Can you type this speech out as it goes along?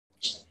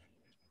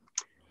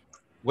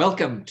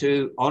Welcome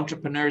to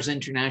Entrepreneurs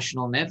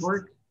International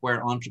Network,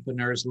 where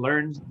entrepreneurs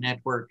learn,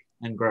 network,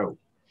 and grow.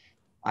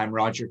 I'm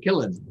Roger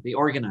Killen, the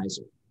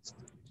organizer.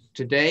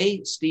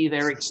 Today, Steve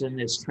Eriksen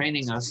is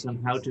training us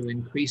on how to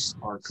increase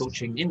our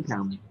coaching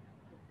income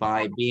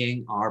by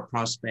being our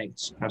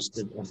prospects'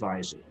 trusted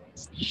advisor.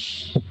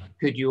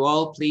 Could you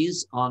all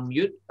please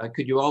unmute?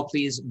 Could you all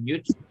please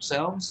mute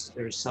yourselves?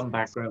 There's some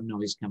background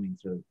noise coming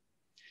through.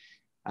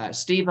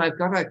 Steve, I've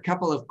got a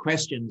couple of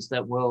questions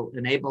that will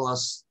enable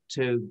us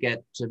to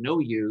get to know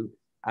you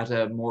at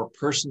a more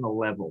personal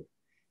level.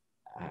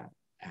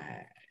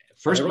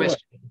 First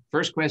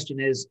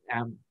question is,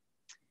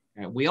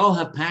 we all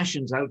have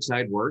passions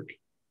outside work.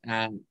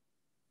 I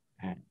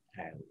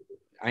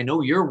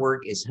know your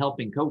work is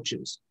helping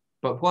coaches,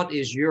 but what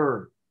is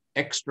your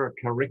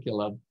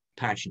extracurricular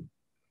passion?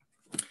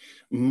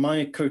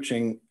 My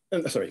passion.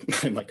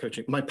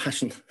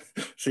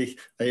 See,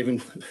 I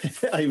even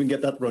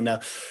get that wrong now.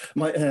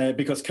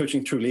 Because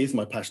coaching truly is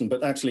my passion,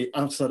 but actually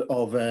outside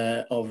of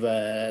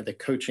the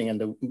coaching and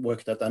the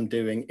work that I'm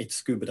doing, it's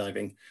scuba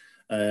diving.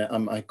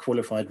 I'm a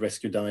qualified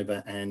rescue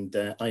diver, and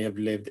I have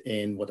lived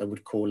in what I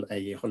would call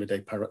a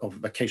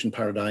vacation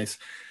paradise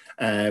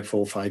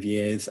for 5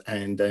 years.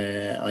 And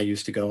I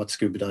used to go out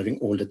scuba diving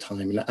all the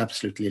time, and I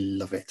absolutely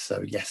love it.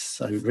 So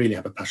yes, I really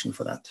have a passion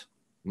for that.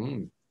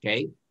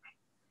 Okay.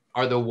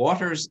 Are the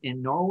waters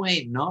in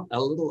Norway not a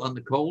little on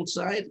the cold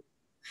side?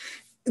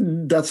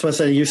 That's why I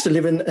say I used to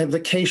live in a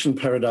vacation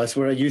paradise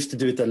where I used to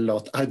do it a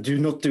lot. I do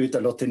not do it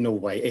a lot in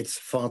Norway. It's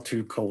far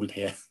too cold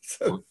here.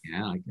 So. Oh,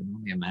 yeah, I can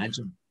only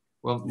imagine.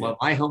 Well,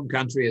 my home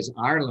country is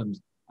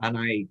Ireland, and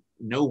I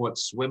know what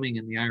swimming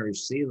in the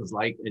Irish Sea is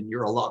like, and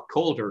you're a lot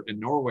colder in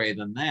Norway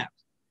than that.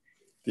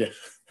 Yeah.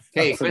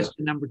 Okay,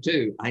 question number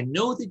 2. I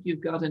know that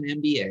you've got an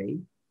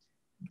MBA,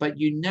 but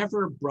you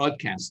never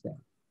broadcast that.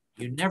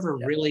 You never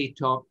really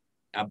talk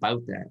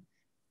about that.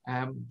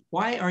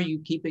 Why are you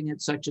keeping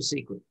it such a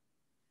secret?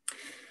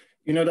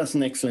 You know, that's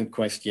an excellent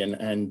question.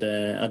 And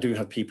I do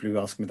have people who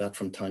ask me that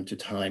from time to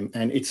time.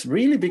 And it's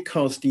really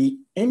because the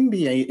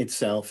MBA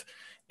itself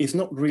is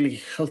not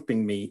really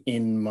helping me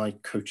in my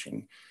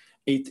coaching.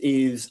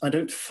 I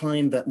don't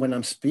find that when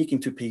I'm speaking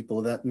to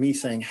people that me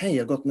saying,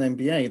 hey, I got an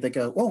MBA, they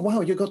go, oh,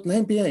 wow, you got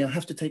an MBA, I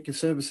have to take your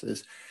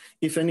services.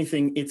 If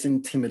anything, it's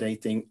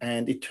intimidating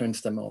and it turns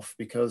them off,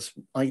 because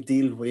I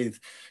deal with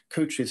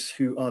coaches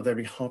who are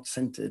very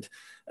heart-centered,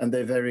 and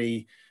they're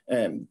very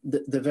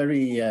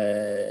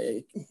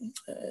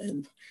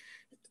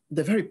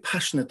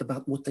passionate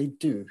about what they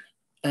do.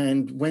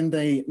 And when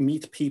they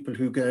meet people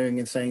who are going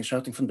and saying,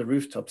 shouting from the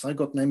rooftops, I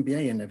got an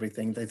MBA and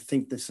everything, they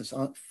think this is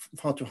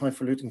far too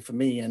highfalutin for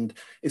me, and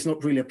it's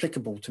not really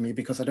applicable to me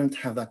because I don't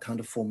have that kind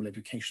of formal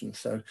education.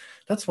 So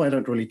that's why I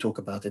don't really talk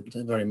about it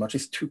very much.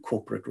 It's too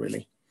corporate,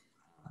 really.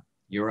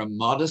 You're a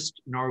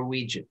modest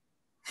Norwegian.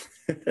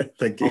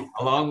 Thank you.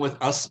 Along with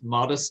us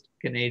modest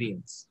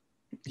Canadians.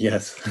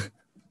 Yes.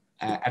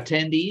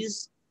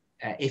 Attendees,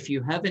 if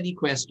you have any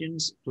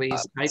questions,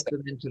 please type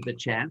them into the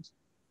chat,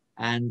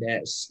 and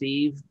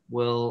Steve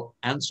will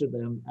answer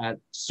them at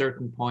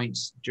certain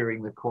points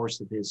during the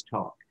course of his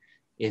talk.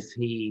 If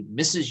he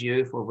misses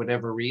you for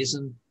whatever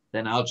reason,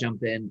 then I'll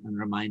jump in and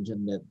remind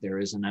him that there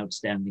is an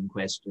outstanding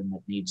question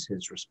that needs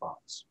his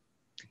response.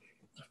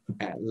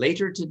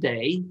 Later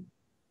today,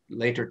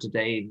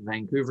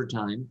 Vancouver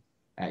time,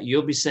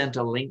 you'll be sent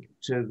a link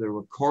to the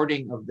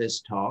recording of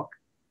this talk.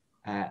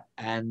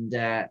 And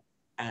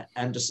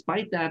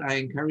despite that, I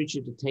encourage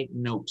you to take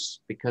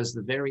notes, because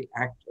the very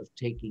act of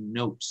taking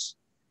notes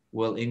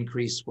will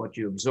increase what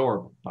you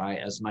absorb by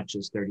as much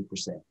as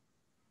 30%.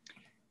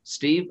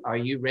 Steve, are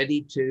you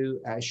ready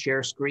to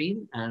share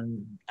screen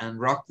and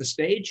rock the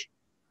stage?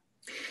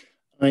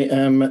 I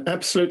am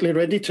absolutely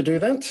ready to do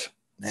that.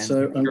 Then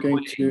so I'm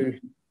going to...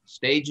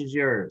 Stage is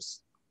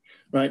yours.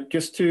 Right,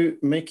 just to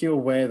make you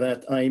aware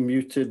that I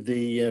muted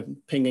the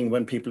pinging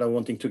when people are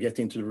wanting to get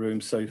into the room,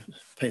 so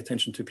pay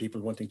attention to people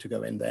wanting to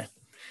go in there.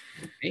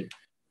 Okay.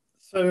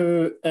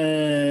 So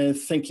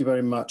thank you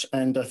very much.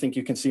 And I think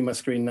you can see my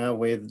screen now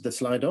with the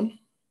slide on.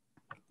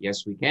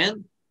 Yes, we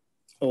can.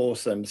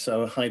 Awesome.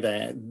 So hi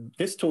there.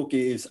 This talk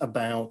is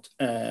about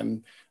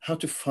how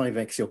to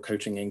 5x your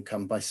coaching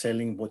income by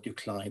selling what your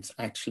clients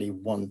actually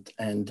want.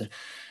 And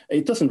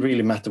it doesn't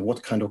really matter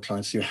what kind of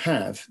clients you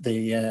have.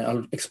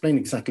 I'll explain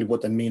exactly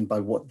what I mean by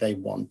what they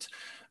want.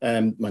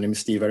 My name is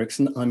Steve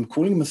Eriksen. I'm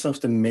calling myself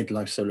the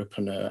midlife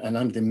solopreneur, and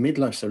I'm the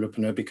midlife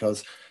solopreneur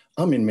because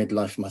I'm in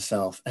midlife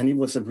myself, and it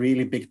was a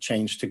really big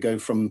change to go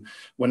from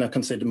when I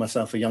considered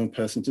myself a young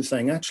person to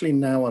saying, actually,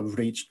 now I've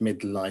reached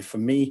midlife. For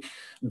me,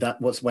 that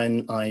was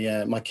when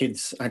my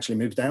kids actually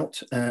moved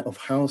out of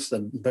house,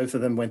 and both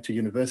of them went to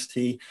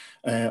university,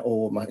 my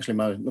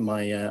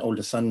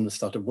older son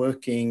started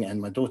working,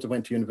 and my daughter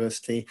went to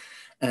university.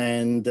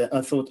 And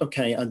I thought,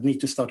 okay, I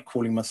need to start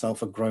calling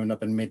myself a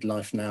grown-up in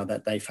midlife now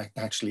that they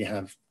actually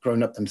have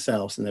grown up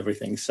themselves and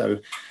everything. So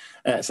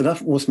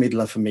that was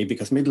midlife for me,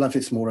 because midlife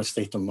is more a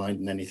state of mind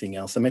than anything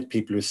else. I met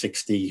people who are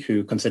 60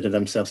 who consider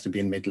themselves to be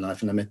in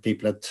midlife, and I met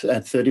people at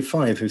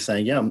 35 who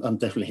say, yeah, I'm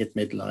definitely hit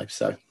midlife.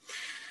 So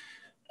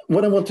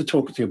what I want to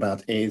talk to you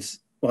about is,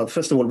 well,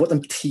 first of all, what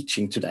I'm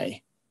teaching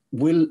today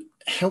will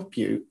help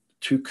you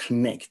to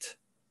connect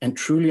and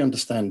truly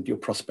understand your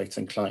prospects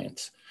and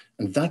clients.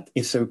 And that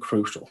is so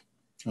crucial,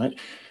 right?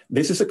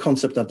 This is a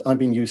concept that I've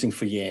been using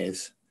for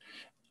years.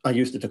 I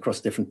used it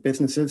across different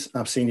businesses.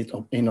 I've seen it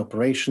in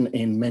operation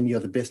in many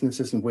other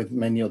businesses and with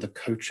many other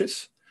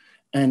coaches,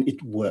 and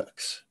it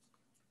works.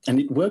 And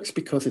it works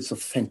because it's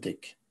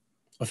authentic.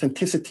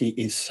 Authenticity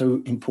is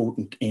so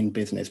important in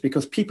business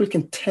because people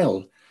can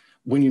tell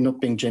when you're not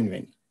being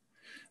genuine.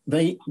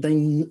 They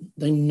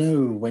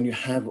know when you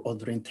have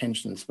other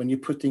intentions, when you're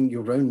putting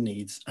your own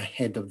needs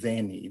ahead of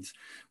their needs,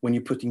 when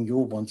you're putting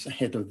your wants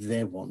ahead of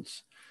their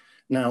wants.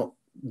 Now,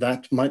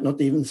 that might not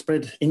even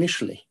spread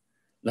initially.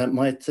 That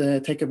might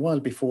take a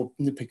while before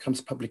it becomes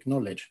public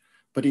knowledge,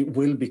 but it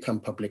will become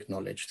public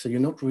knowledge. So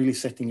you're not really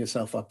setting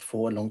yourself up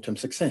for a long-term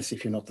success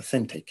if you're not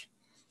authentic.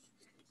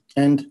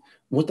 And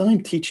what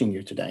I'm teaching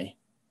you today,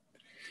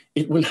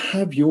 it will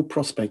have your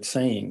prospect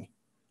saying,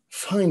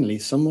 finally,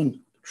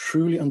 someone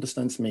truly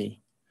understands me.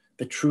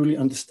 They truly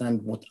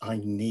understand what I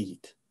need.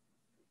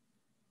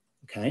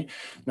 Okay.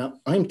 Now,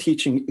 I'm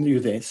teaching you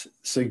this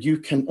so you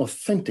can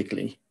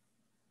authentically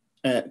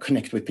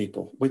connect with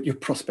people, with your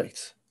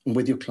prospects and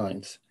with your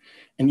clients.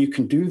 And you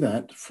can do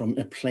that from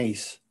a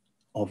place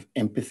of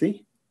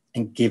empathy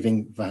and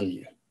giving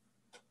value.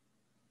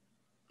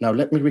 Now,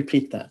 let me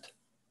repeat that.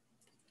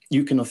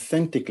 You can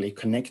authentically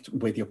connect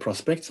with your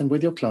prospects and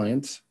with your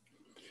clients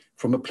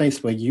from a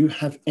place where you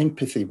have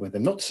empathy with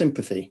them, not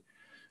sympathy.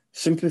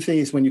 Sympathy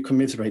is when you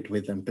commiserate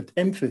with them, but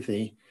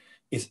empathy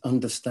is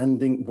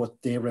understanding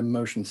what their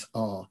emotions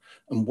are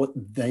and what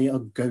they are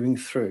going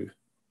through.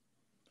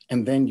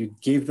 And then you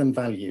give them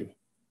value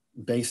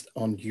based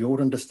on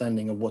your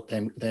understanding of what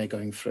they're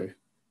going through.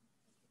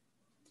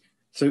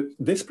 So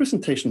this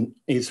presentation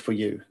is for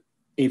you.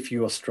 If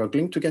you are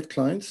struggling to get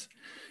clients,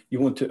 you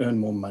want to earn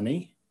more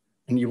money,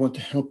 and you want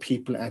to help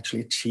people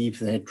actually achieve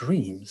their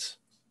dreams.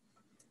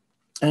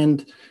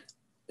 And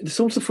it's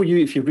also for you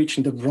if you're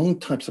reaching the wrong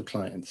types of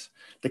clients,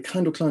 the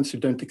kind of clients who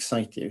don't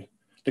excite you,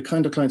 the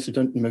kind of clients who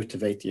don't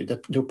motivate you,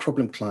 they're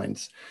problem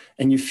clients,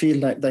 and you feel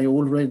like they're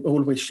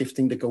always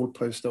shifting the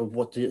goalpost of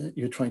what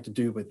you're trying to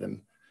do with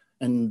them.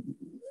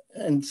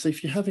 And so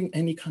if you're having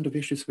any kind of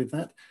issues with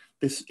that,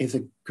 this is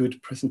a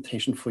good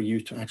presentation for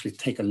you to actually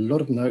take a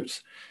lot of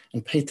notes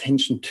and pay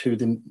attention to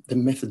the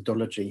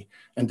methodology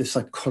and the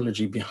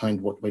psychology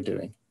behind what we're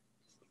doing.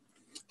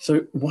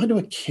 So why do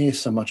I care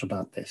so much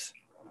about this?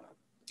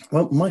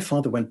 Well, my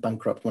father went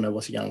bankrupt when I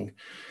was young.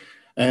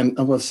 I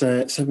was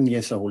 7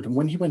 years old. And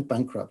when he went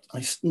bankrupt,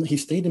 he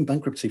stayed in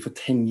bankruptcy for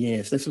 10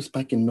 years. This was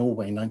back in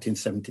Norway in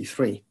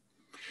 1973.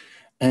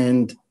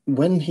 And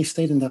when he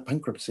stayed in that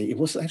bankruptcy, it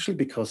was actually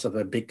because of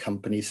a big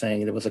company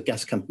saying, there was a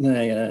gas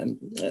company,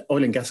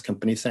 oil and gas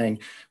company saying,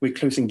 we're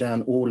closing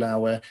down all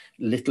our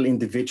little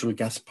individual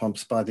gas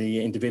pumps by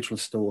the individual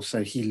stores.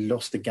 So he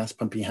lost the gas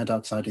pump he had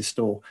outside his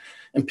store.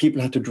 And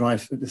people had to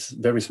drive, this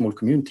very small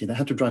community, they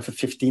had to drive for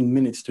 15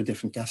 minutes to a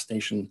different gas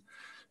station.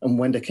 And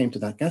when they came to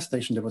that gas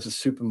station, there was a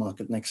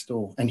supermarket next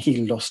door, and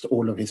he lost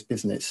all of his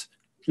business,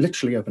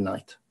 literally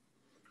overnight.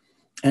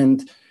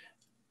 And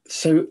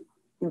so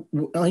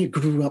I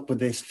grew up with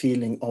this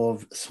feeling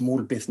of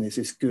small business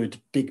is good,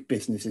 big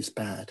business is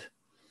bad.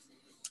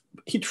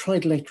 He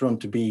tried later on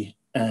to be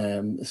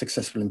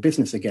successful in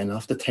business again.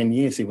 After 10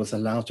 years, he was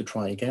allowed to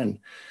try again,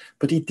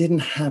 but he didn't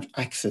have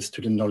access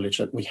to the knowledge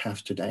that we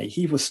have today.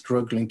 He was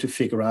struggling to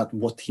figure out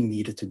what he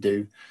needed to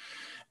do.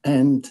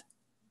 And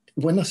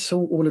when I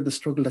saw all of the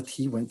struggle that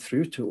he went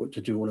through to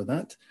do all of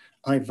that,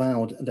 I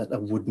vowed that I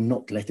would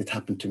not let it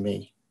happen to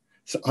me.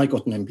 So I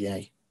got an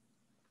MBA.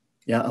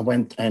 Yeah, I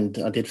went and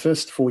I did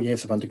first 4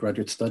 years of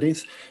undergraduate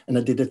studies, and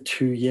I did a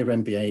 2-year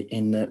MBA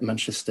in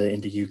Manchester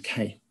in the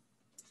UK.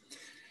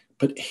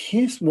 But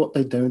here's what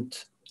they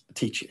don't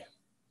teach you,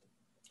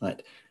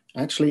 right?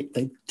 Actually,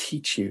 they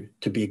teach you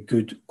to be a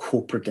good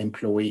corporate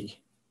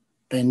employee.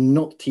 They're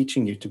not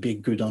teaching you to be a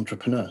good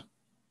entrepreneur.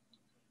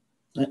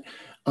 Right?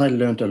 I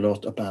learned a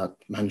lot about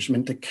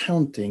management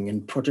accounting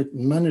and project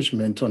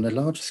management on a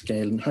large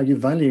scale and how you're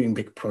valuing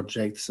big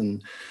projects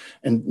and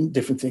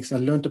different things. I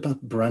learned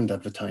about brand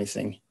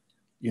advertising.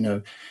 You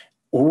know,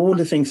 all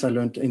the things I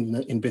learned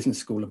in business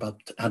school about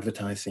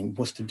advertising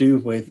was to do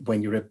with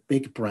when you're a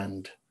big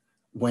brand,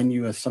 when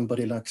you are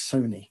somebody like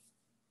Sony,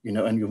 you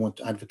know, and you want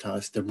to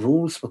advertise. The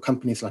rules for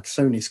companies like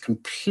Sony is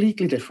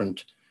completely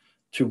different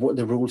to what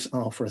the rules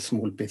are for a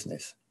small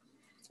business.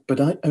 But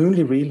I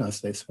only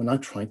realized this when I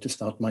tried to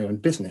start my own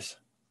business.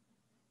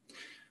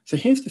 So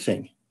here's the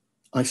thing.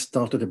 I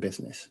started a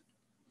business.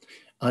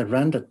 I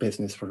ran that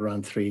business for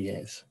around 3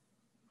 years.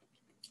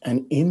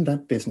 And in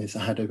that business,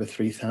 I had over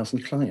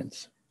 3,000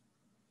 clients.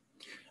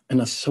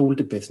 And I sold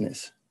the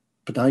business,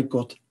 but I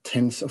got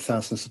tens of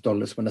thousands of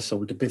dollars when I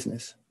sold the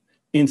business.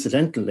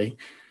 Incidentally,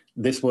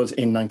 this was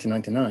in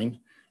 1999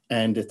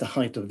 and at the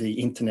height of the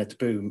internet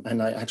boom.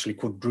 And I actually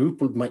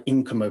quadrupled my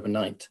income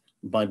overnight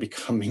by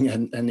becoming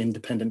an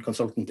independent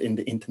consultant in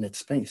the internet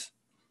space.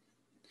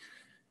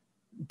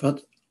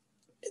 But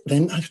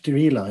Then I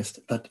realized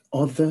that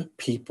other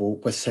people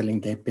were selling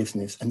their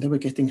business and they were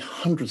getting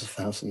hundreds of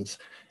thousands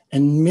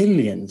and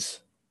millions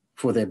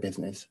for their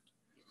business.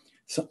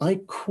 So I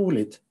call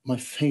it my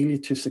failure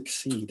to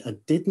succeed. I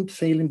didn't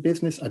fail in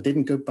business. I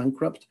didn't go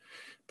bankrupt,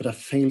 but I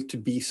failed to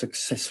be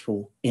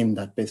successful in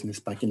that business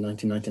back in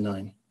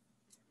 1999.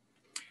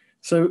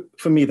 So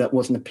for me, that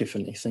was an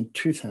epiphany. So in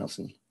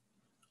 2000,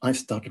 I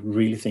started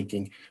really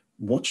thinking,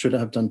 what should I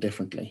have done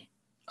differently?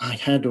 I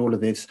had all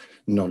of this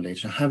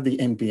knowledge. I have the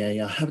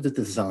MBA. I have the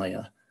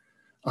desire.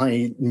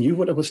 I knew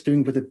what I was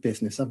doing with the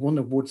business. I've won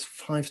awards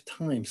 5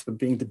 times for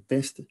being the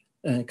best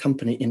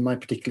company in my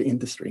particular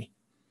industry.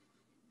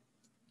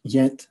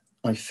 Yet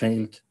I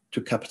failed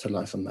to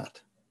capitalize on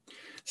that.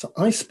 So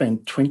I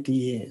spent 20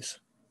 years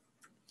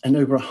and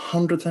over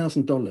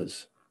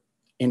 $100,000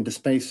 in the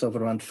space of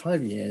around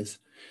 5 years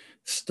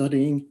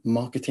studying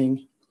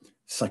marketing,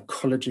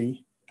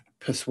 psychology,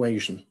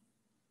 persuasion,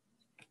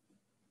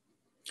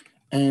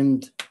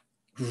 and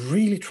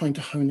really trying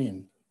to hone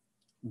in.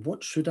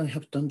 What should I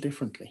have done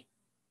differently?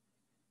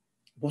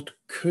 What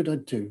could I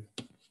do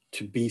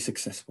to be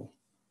successful?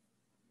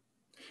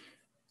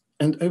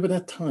 And over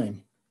that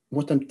time,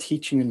 what I'm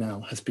teaching you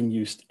now has been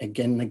used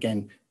again and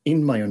again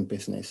in my own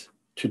business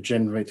to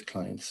generate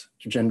clients,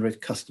 to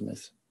generate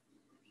customers,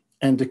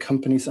 and the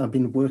companies I've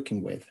been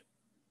working with.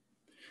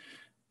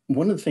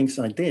 One of the things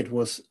I did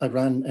was I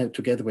ran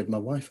together with my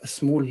wife a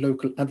small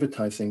local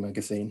advertising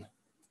magazine.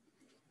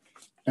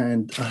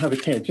 And I have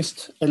it here,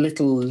 just a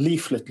little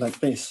leaflet like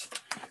this.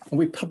 And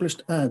we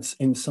published ads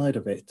inside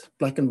of it,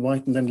 black and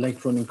white, and then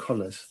later on in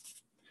colors.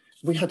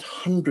 We had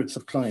hundreds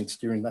of clients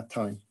during that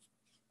time.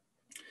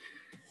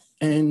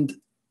 And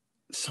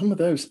some of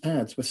those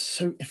ads were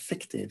so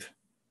effective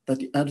that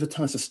the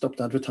advertisers stopped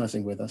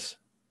advertising with us.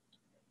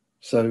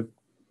 So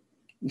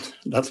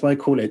that's why I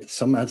call it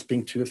some ads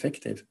being too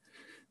effective.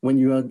 When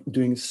you are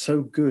doing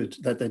so good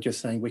that they're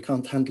just saying, we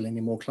can't handle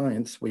any more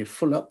clients, we're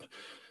full up,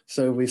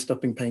 so we're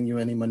stopping paying you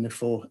any money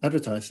for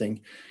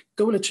advertising.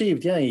 Goal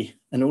achieved, yay.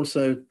 And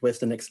also, where's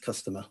the next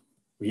customer?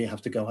 We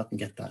have to go out and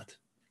get that.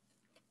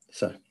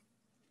 So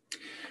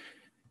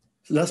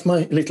that's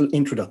my little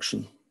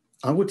introduction.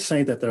 I would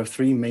say that there are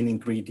 3 main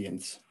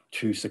ingredients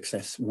to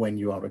success when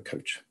you are a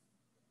coach,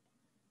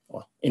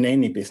 or in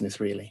any business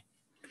really.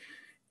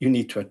 You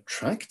need to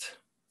attract.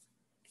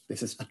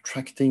 This is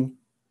attracting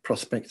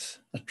prospects,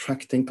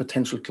 attracting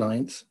potential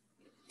clients.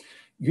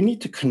 You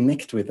need to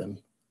connect with them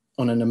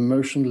on an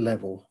emotional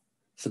level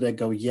so they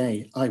go,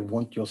 yay, I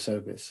want your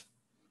service.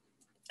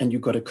 And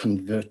you've got to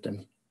convert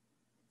them.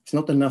 It's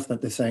not enough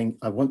that they're saying,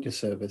 I want your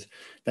service.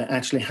 They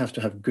actually have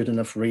to have good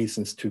enough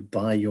reasons to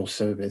buy your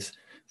service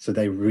so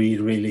they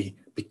really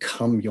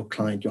become your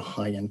client, your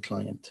high-end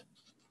client.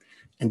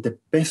 And the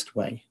best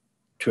way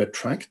to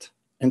attract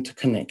and to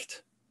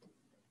connect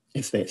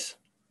is this,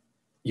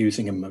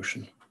 using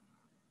emotion.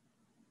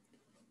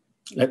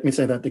 Let me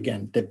say that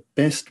again. The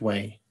best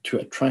way to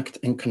attract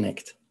and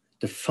connect,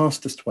 the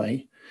fastest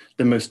way,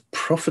 the most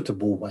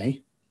profitable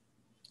way,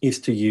 is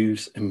to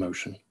use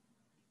emotion.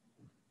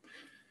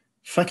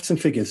 Facts and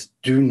figures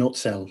do not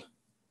sell,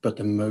 but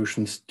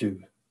emotions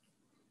do.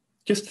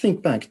 Just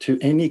think back to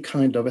any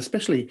kind of,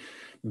 especially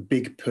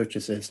big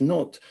purchases,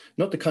 not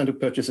the kind of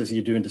purchases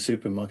you do in the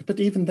supermarket, but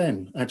even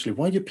then, actually,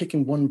 why are you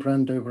picking one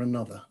brand over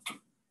another?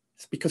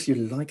 It's because you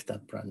like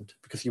that brand,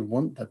 because you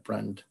want that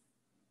brand,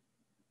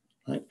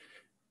 right?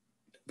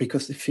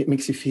 Because it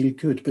makes you feel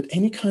good. But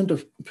any kind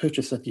of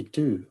purchase that you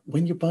do,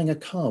 when you're buying a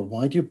car,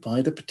 why do you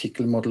buy the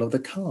particular model of the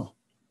car?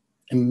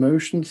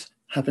 Emotions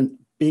have a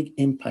big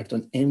impact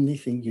on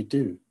anything you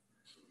do.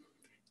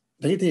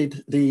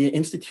 The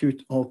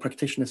Institute of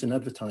Practitioners in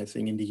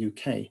Advertising in the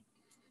UK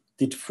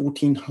did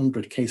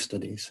 1,400 case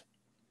studies.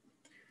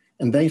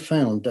 And they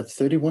found that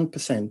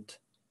 31%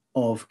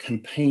 of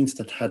campaigns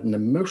that had an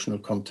emotional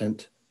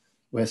content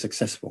were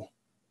successful.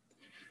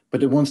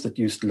 But the ones that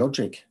used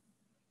logic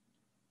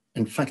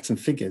and facts and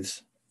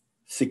figures,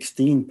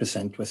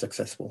 16% were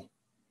successful.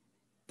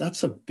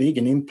 That's a big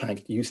an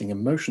impact using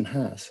emotion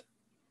has.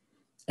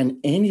 And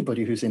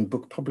anybody who's in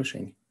book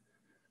publishing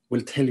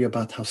will tell you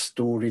about how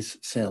stories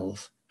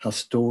sells, how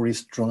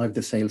stories drive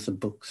the sales of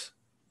books,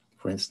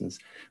 for instance.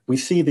 We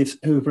see this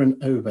over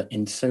and over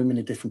in so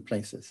many different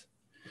places.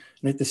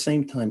 And at the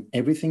same time,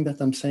 everything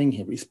that I'm saying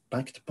here is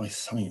backed by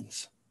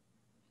science.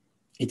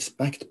 It's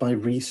backed by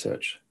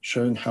research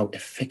showing how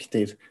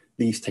effective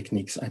these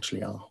techniques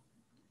actually are.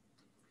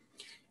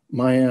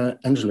 Maya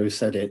Angelou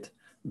said it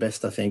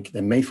best, I think.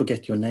 They may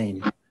forget your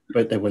name,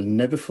 but they will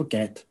never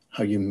forget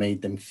how you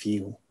made them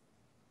feel.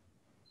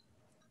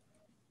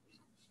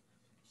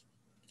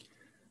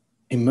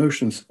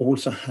 Emotions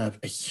also have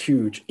a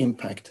huge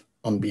impact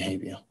on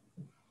behavior.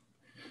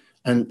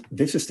 And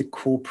this is the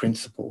core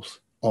principles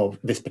of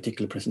this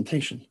particular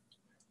presentation.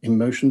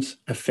 Emotions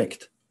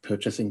affect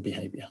purchasing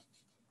behavior.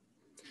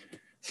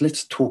 So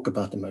let's talk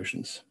about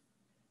emotions.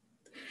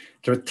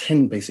 There are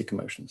 10 basic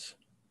emotions: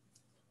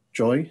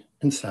 joy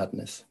and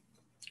sadness,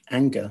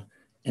 anger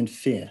and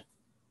fear,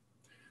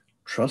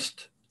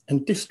 trust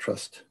and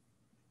distrust,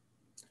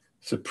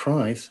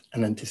 surprise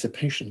and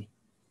anticipation.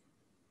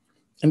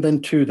 And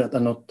then two that are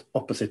not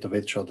opposite of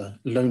each other,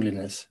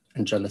 loneliness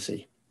and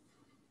jealousy.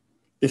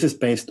 This is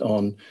based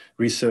on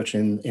research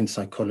in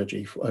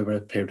psychology for over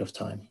a period of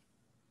time.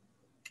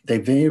 They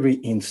vary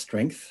in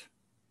strength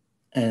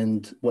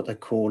and what I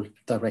call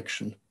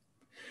direction.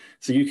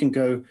 So you can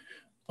go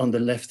on the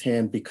left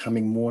hand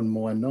becoming more and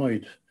more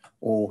annoyed,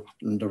 or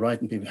on the right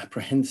and be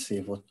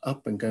apprehensive, or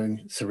up and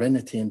going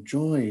serenity and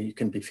joy you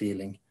can be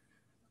feeling,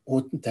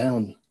 or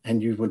down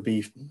and you will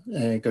be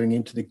going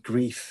into the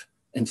grief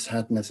and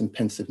sadness and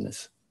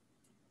pensiveness.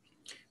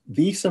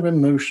 These are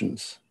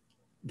emotions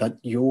that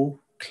your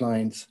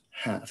clients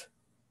have.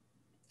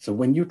 So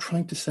when you're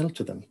trying to sell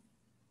to them,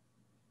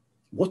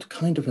 what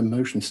kind of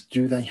emotions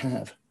do they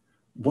have?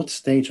 What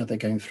stage are they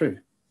going through?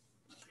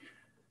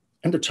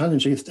 And the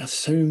challenge is there's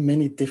so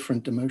many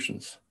different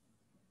emotions.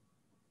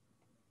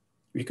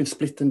 You can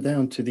split them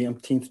down to the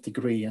umpteenth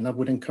degree, and I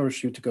would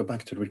encourage you to go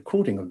back to the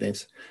recording of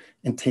this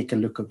and take a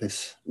look at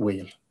this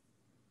wheel.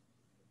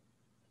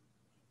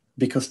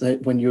 Because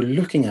when you're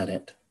looking at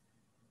it,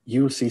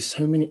 you'll see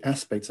so many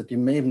aspects that you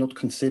may have not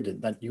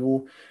considered that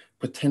your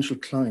potential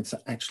clients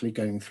are actually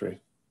going through.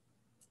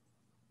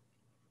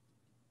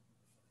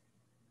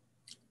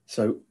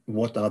 So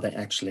what are they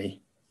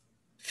actually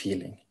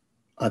feeling?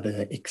 Are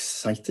they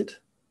excited?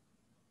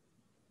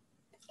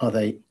 Are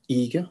they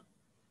eager?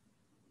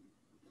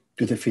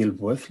 Do they feel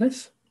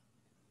worthless?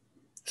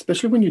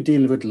 Especially when you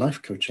deal with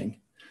life coaching,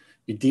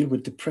 you deal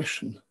with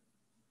depression,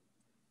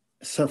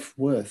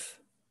 self-worth.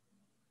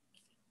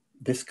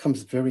 This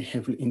comes very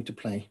heavily into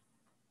play.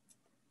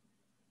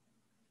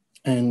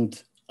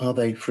 And are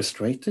they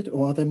frustrated,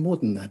 or are they more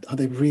than that? Are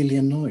they really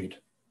annoyed,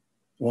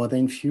 or are they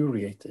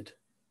infuriated?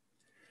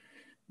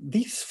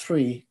 These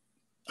three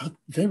are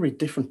very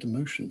different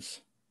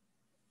emotions.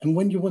 And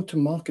when you want to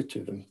market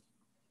to them,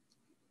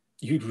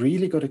 you've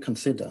really got to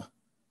consider,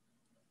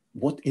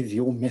 what is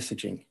your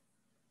messaging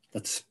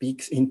that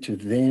speaks into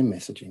their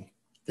messaging,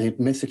 the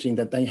messaging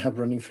that they have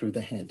running through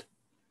their head?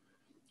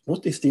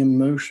 What is the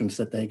emotions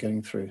that they're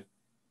going through?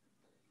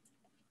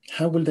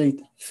 How will they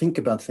think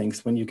about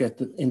things when you get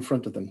in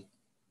front of them,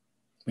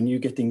 when you're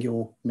getting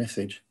your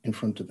message in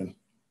front of them?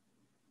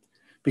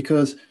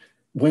 Because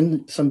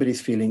when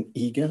somebody's feeling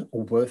eager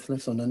or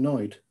worthless or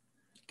annoyed,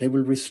 they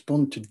will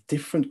respond to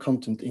different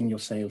content in your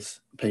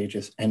sales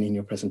pages and in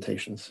your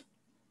presentations.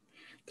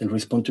 They'll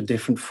respond to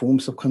different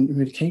forms of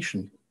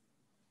communication.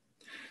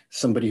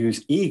 Somebody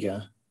who's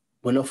eager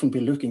will often be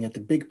looking at the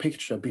big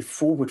picture, be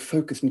forward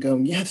focused and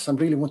going, yes, I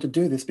really want to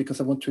do this because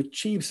I want to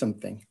achieve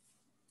something.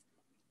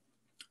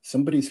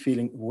 Somebody's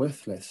feeling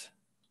worthless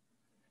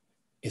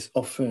is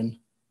often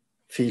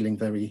feeling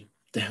very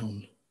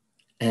down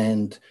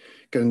and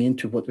going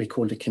into what we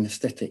call the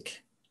kinesthetic,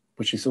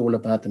 which is all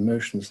about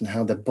emotions and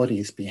how their body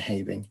is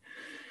behaving.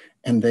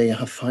 And they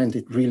find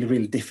it really,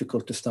 really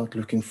difficult to start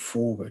looking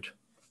forward.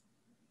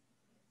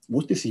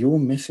 What is your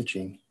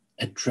messaging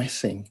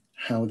addressing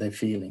how they're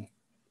feeling?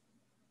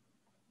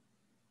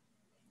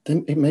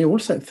 Then it may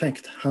also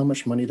affect how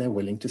much money they're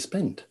willing to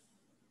spend.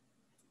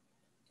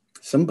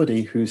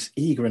 Somebody who's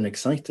eager and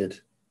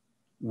excited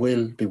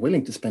will be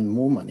willing to spend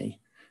more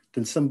money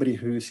than somebody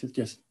who's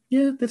just,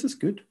 yeah, this is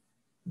good,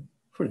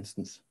 for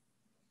instance.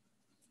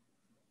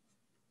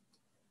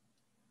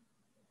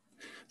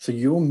 So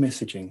your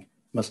messaging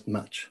must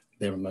match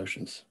their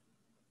emotions.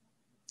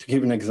 To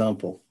give an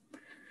example,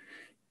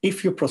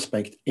 if your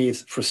prospect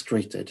is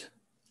frustrated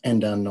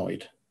and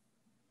annoyed,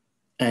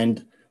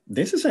 and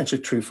this is actually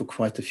true for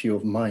quite a few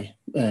of my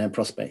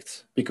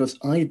prospects, because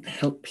I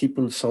help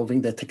people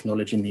solving their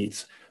technology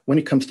needs when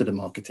it comes to the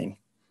marketing.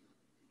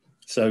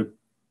 So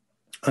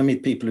I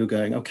meet people who are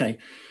going, okay,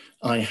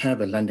 I have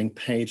a landing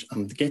page,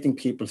 I'm getting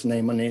people's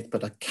name on it,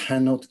 but I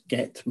cannot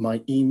get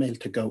my email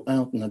to go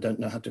out and I don't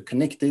know how to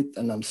connect it.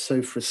 And I'm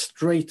so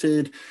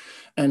frustrated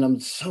and I'm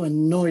so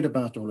annoyed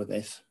about all of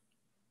this.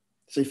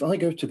 So if I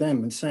go to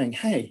them and saying,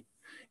 hey,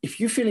 if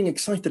you're feeling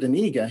excited and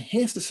eager,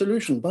 here's the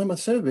solution, buy my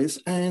service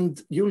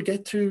and you'll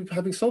get to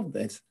having solved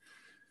this.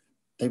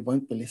 They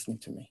won't be listening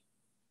to me.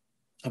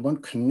 I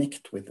won't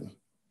connect with them.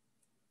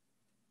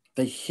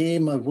 They hear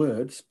my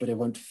words, but they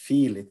won't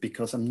feel it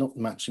because I'm not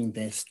matching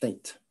their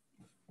state.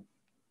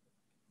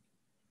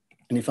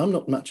 And if I'm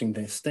not matching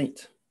their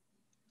state,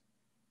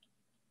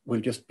 we'll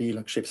just be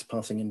like ships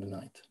passing in the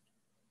night.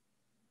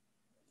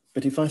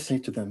 But if I say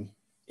to them,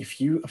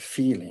 if you are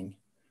feeling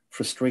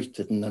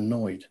frustrated and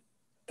annoyed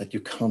that you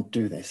can't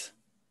do this,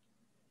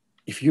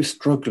 if you're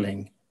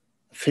struggling,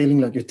 feeling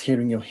like you're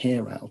tearing your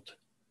hair out,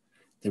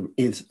 there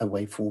is a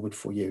way forward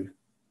for you.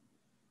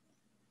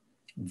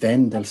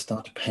 Then they'll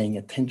start paying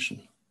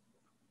attention.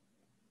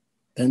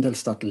 Then they'll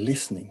start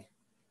listening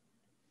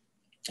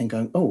and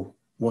going, oh,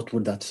 what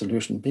would that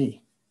solution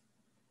be?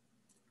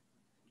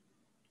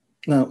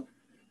 Now,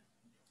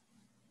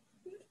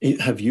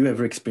 have you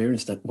ever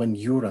experienced that when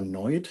you're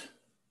annoyed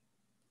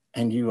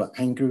and you are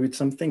angry with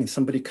something and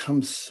somebody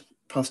comes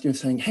past you and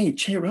saying, hey,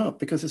 cheer up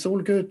because it's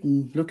all good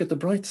and look at the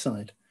bright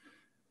side?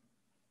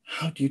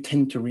 How do you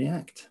tend to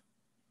react?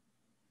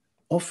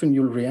 often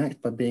you'll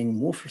react by being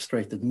more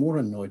frustrated, more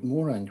annoyed,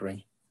 more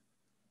angry,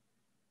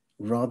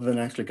 rather than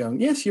actually going,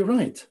 yes, you're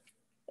right.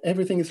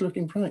 Everything is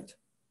looking bright.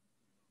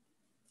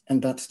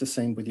 And that's the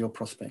same with your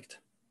prospect.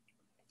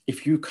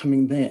 If you're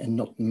coming there and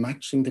not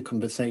matching the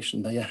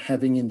conversation they are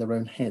having in their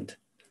own head,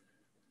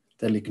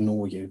 they'll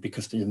ignore you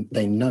because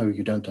they know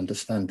you don't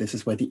understand. This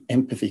is where the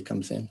empathy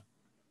comes in.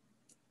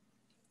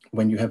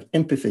 When you have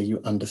empathy,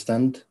 you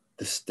understand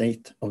the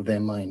state of their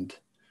mind.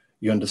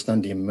 You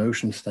understand the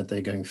emotions that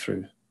they're going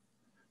through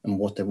and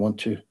what they want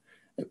to,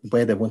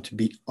 where they want to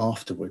be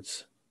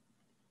afterwards.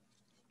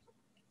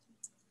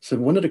 So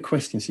one of the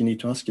questions you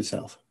need to ask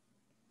yourself,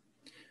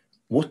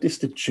 what is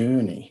the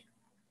journey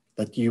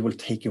that you will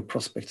take your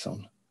prospects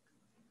on?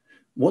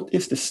 What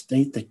is the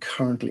state they're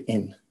currently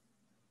in?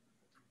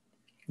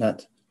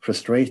 That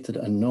frustrated,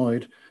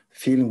 annoyed,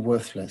 feeling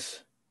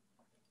worthless,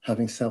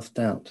 having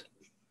self-doubt,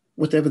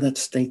 whatever that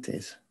state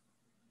is,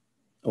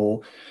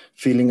 or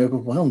feeling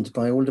overwhelmed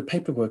by all the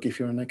paperwork if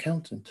you're an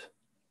accountant.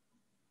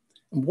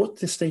 And what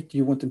the state do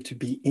you want them to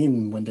be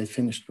in when they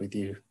finished with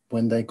you,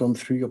 when they've gone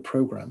through your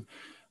program,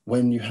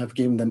 when you have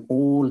given them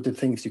all the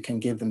things you can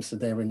give them so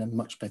they're in a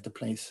much better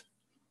place?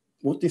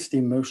 What is the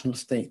emotional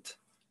state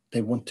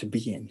they want to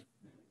be in?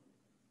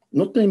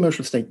 Not the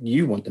emotional state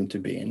you want them to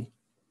be in.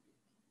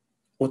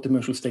 What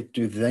emotional state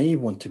do they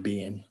want to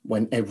be in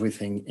when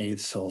everything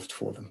is solved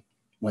for them,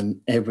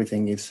 when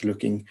everything is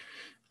looking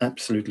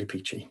absolutely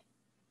peachy?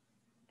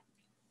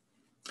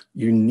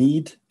 You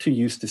need to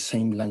use the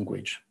same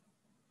language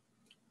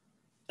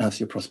as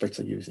your prospects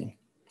are using.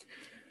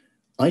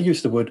 I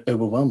use the word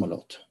overwhelm a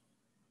lot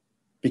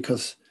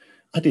because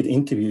I did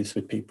interviews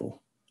with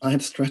people. I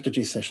had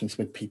strategy sessions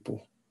with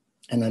people,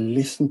 and I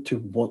listened to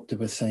what they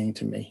were saying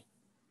to me.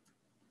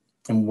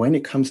 And when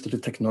it comes to the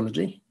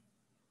technology,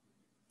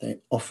 they're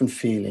often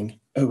feeling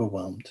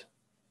overwhelmed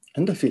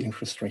and they're feeling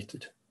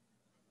frustrated.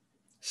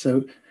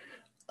 So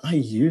I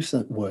use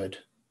that word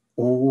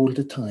all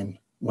the time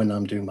when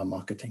I'm doing my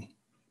marketing.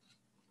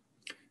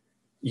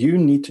 You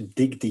need to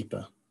dig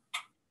deeper.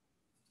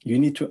 You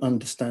need to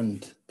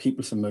understand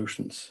people's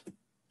emotions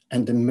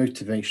and the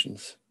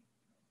motivations.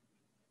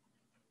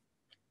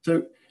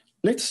 So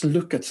let's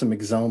look at some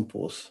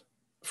examples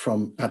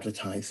from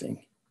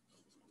advertising.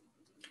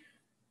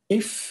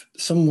 If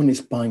someone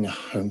is buying a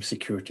home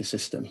security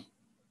system,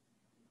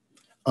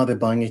 are they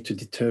buying it to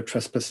deter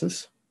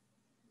trespassers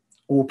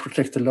or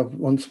protect their loved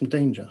ones from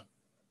danger?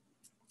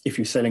 If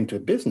you're selling to a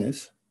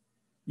business,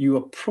 you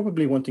are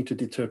probably wanting to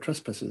deter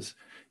trespassers.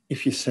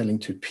 If you're selling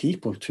to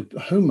people, to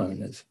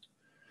homeowners,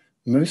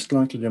 most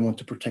likely they want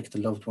to protect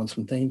their loved ones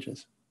from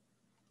dangers.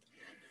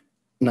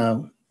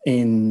 Now,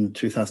 in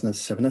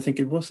 2007, I think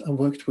it was, I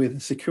worked with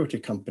a security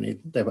company.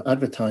 They were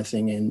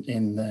advertising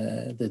in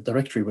the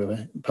directory we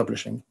were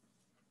publishing.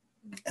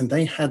 And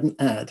they had an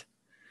ad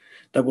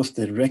that was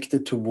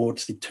directed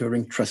towards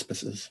deterring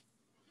trespassers.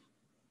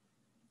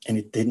 And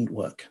it didn't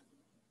work.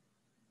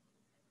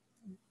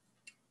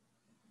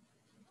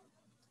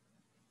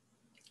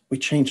 We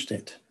changed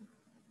it.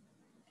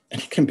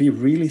 And it can be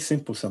really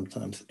simple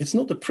sometimes. It's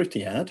not a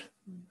pretty ad.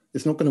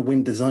 It's not going to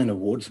win design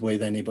awards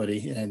with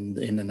anybody in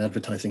an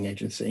advertising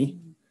agency.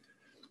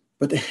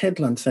 But the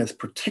headline says,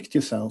 protect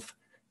yourself,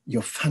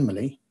 your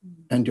family,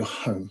 and your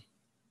home.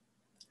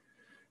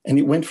 And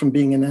it went from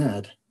being an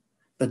ad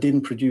that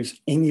didn't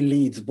produce any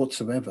leads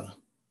whatsoever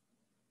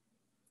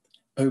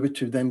over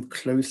to them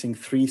closing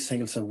 3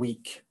 sales a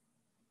week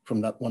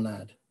from that one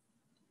ad.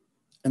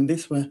 And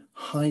these were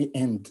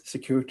high-end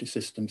security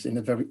systems in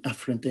a very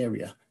affluent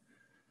area.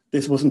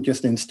 This wasn't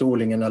just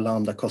installing an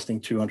alarm that costing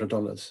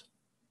 $200.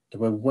 They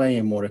were way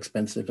more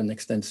expensive and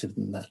extensive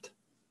than that.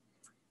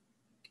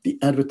 The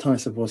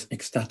advertiser was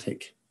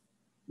ecstatic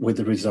with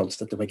the results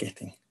that they were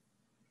getting.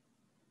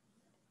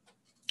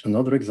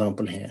 Another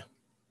example here.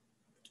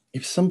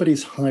 If somebody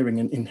is hiring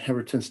an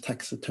inheritance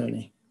tax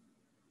attorney,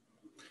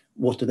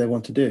 what do they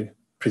want to do?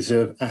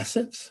 Preserve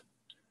assets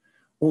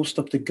or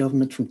stop the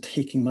government from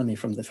taking money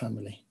from the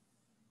family?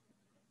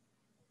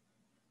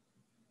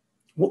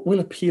 What will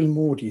appeal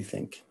more, do you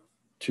think,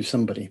 to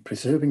somebody?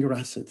 Preserving your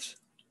assets?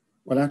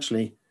 Well,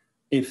 actually,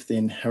 if the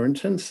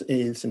inheritance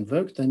is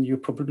invoked, then you're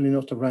probably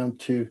not around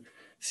to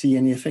see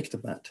any effect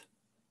of that.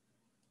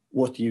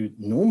 What you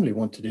normally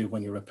want to do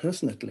when you're a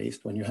person, at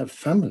least, when you have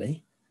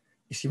family,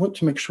 is you want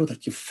to make sure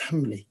that your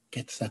family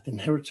gets that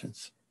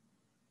inheritance.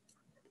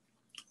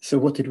 So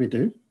what did we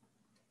do?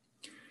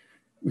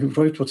 We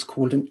wrote what's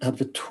called an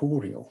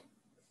advertorial.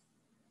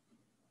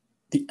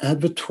 The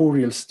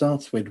advertorial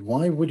starts with,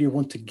 why would you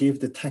want to give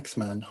the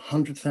taxman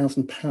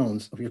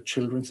 £100,000 of your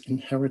children's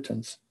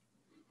inheritance?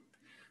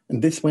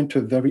 And this went to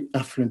a very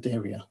affluent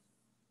area.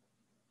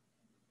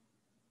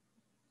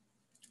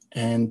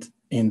 And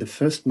in the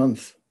first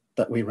month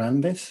that we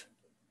ran this,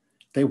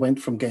 they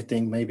went from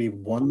getting maybe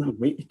one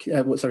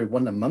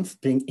a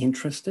month being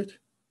interested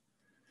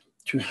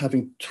to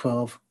having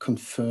 12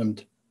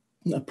 confirmed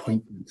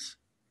appointments.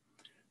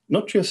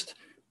 Not just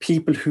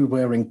people who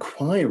were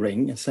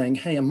inquiring and saying,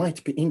 hey, I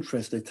might be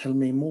interested, tell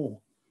me more.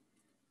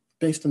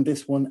 Based on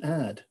this one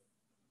ad,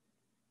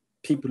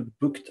 People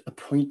booked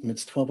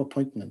appointments, 12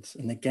 appointments.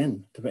 And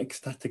again, they were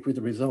ecstatic with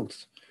the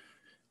results.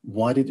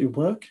 Why did it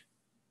work?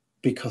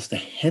 Because the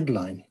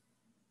headline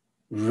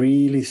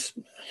really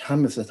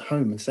hammers at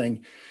home and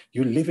saying,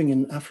 you're living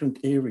in an affluent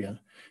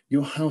area,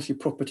 your house, your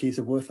properties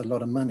are worth a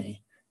lot of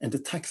money, and the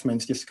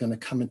taxman's just going to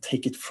come and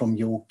take it from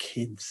your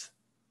kids,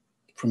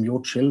 from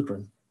your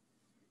children.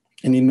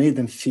 And it made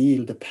them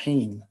feel the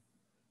pain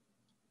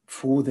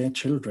for their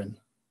children.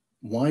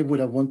 Why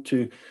would I want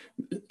to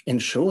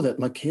ensure that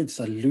my kids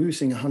are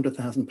losing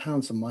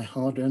 £100,000 of my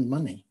hard-earned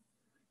money?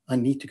 I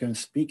need to go and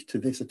speak to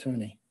this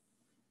attorney.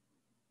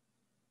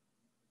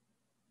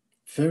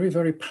 Very,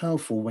 very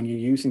powerful when you're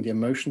using the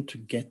emotion to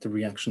get the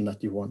reaction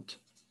that you want.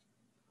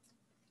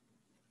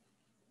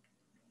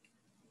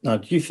 Now,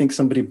 do you think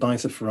somebody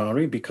buys a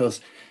Ferrari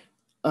because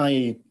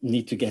I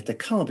need to get a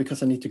car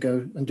because I need to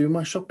go and do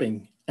my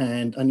shopping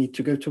and I need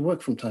to go to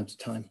work from time to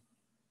time?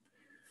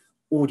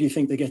 Or do you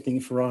think they're getting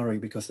a Ferrari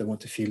because they want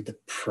to feel the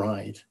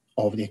pride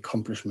of the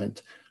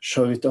accomplishment,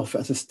 show it off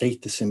as a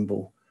status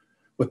symbol,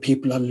 where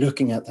people are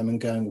looking at them and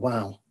going,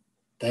 wow,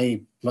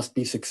 they must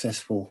be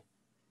successful.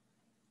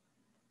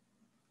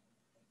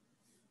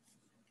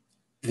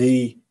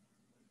 The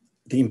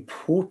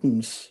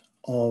importance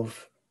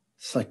of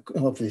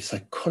the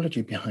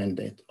psychology behind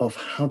it, of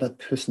how that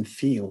person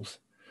feels,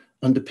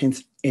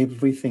 underpins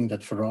everything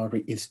that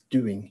Ferrari is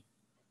doing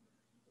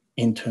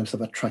in terms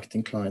of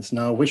attracting clients.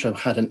 Now, I wish I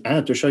had an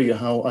ad to show you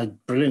how I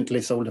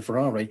brilliantly sold a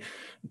Ferrari.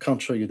 I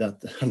can't show you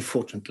that,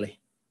 unfortunately.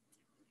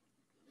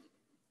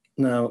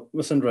 Now,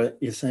 Vasundhara,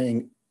 you're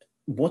saying,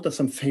 what are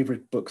some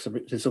favorite books or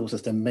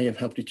resources that may have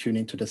helped you tune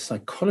into the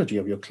psychology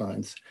of your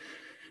clients?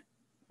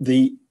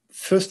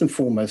 First and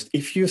foremost,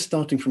 if you're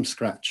starting from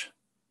scratch,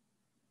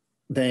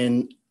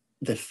 then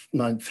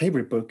my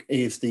favorite book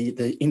is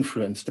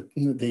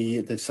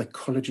the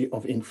Psychology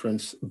of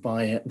Influence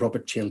by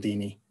Robert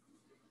Cialdini.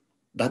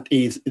 That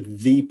is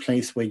the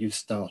place where you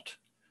start.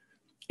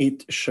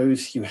 It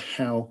shows you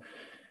how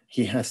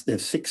he has the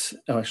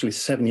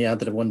 7, he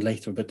added one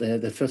later, but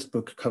the first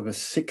book covers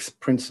 6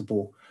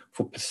 principles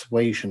for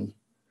persuasion,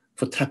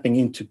 for tapping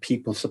into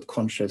people's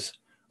subconscious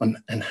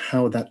and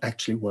how that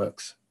actually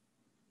works.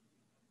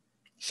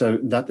 So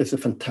that is a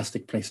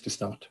fantastic place to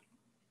start.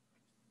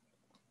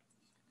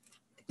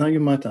 Now you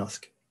might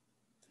ask,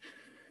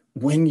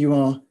 when you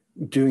are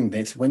doing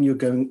this, when you're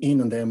going in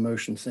on their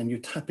emotions and you're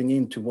tapping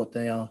into what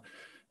they are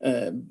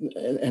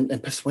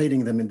and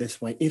persuading them in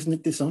this way, isn't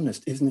it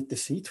dishonest? Isn't it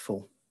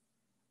deceitful?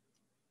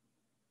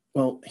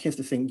 Well, here's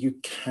the thing, you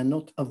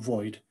cannot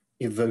avoid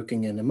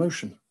evoking an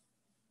emotion.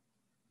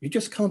 You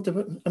just can't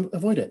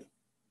avoid it,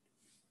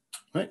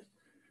 right?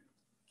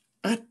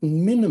 At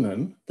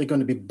minimum, they're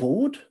going to be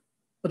bored,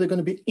 or they're going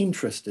to be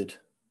interested.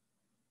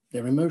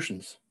 Their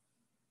emotions.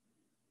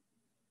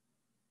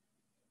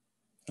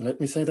 And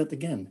let me say that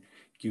again.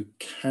 You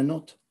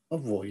cannot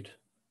avoid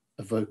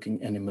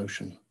evoking an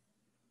emotion.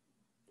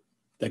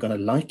 They're going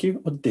to like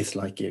you or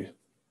dislike you.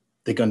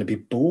 They're going to be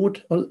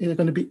bored or they're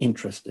going to be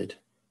interested.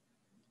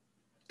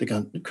 They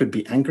could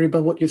be angry by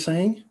what you're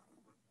saying,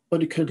 or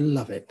they could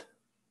love it.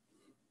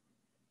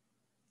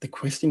 The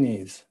question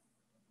is,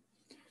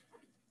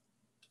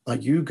 are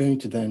you going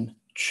to then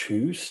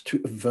choose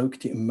to evoke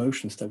the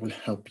emotions that will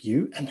help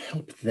you and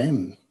help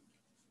them?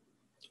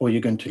 Or are you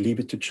going to leave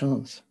it to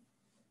chance?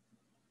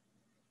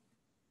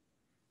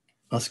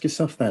 Ask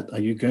yourself that. Are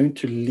you going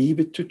to leave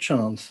it to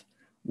chance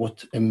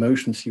what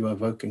emotions you are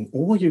evoking?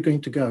 Or are you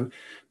going to go,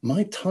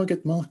 my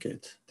target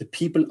market, the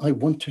people I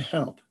want to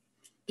help,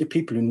 the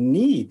people who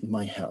need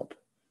my help,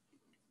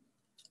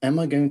 am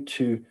I going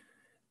to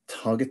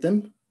target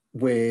them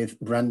with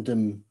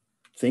random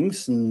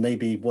things and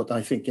maybe what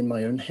I think in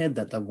my own head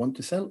that I want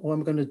to sell, or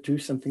I'm going to do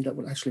something that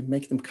will actually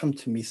make them come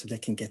to me so they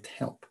can get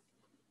help?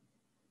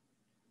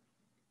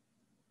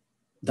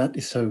 That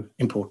is so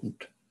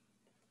important.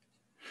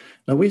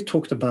 Now, we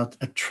talked about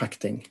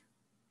attracting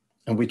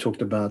and we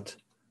talked about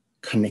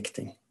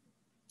connecting.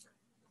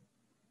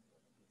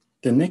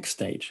 The next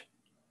stage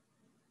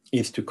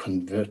is to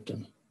convert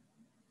them.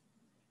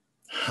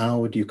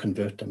 How do you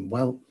convert them?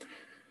 Well,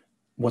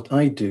 what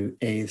I do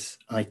is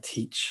I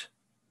teach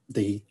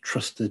the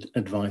trusted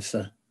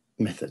advisor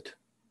method.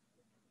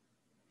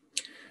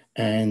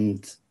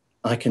 And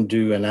I can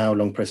do an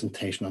hour-long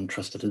presentation on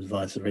trusted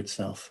advisor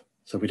itself.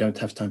 So we don't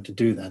have time to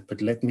do that,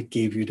 but let me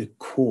give you the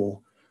core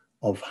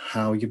of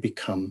how you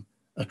become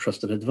a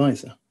trusted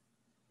advisor.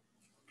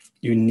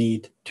 You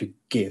need to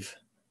give.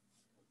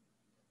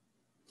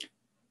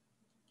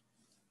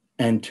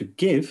 And to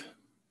give,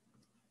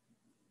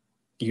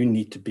 you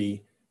need to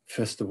be,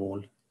 first of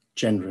all,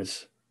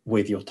 generous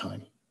with your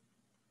time.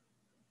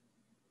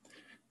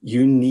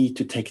 You need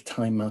to take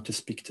time out to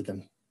speak to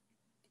them.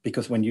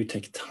 Because when you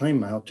take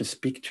time out to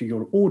speak to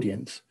your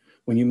audience,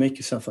 when you make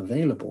yourself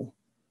available,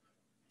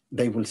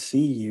 they will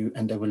see you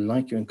and they will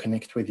like you and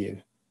connect with you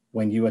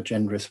when you are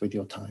generous with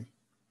your time.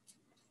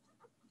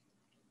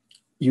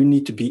 You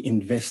need to be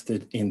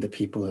invested in the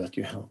people that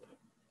you help.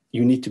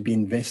 You need to be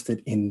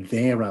invested in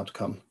their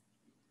outcome.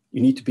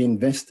 You need to be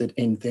invested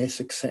in their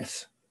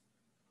success.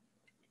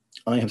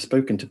 I have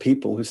spoken to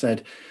people who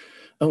said,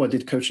 oh, I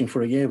did coaching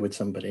for a year with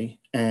somebody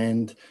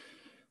and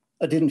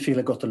I didn't feel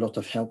I got a lot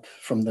of help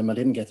from them. I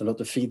didn't get a lot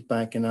of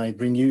feedback, and I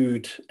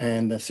renewed.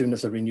 And as soon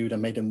as I renewed, I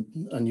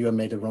knew I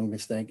made a wrong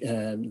mistake,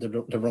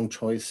 the wrong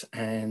choice.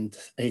 And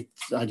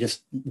I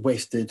just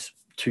wasted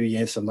 2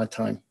 years of my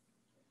time.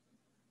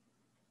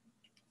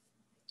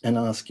 And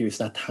I ask you, is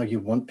that how you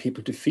want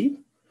people to feel?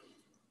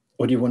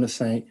 Or do you want to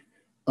say,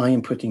 I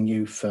am putting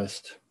you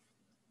first?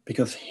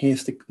 Because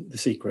here's the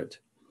secret.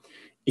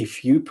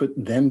 If you put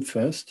them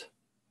first,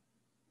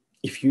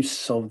 if you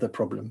solve the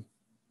problem,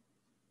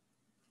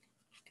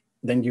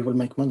 then you will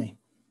make money.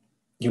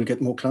 You'll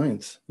get more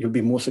clients. You'll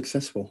be more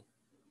successful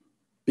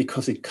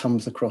because it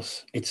comes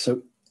across. It's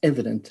so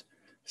evident,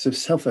 so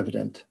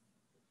self-evident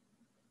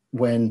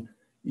when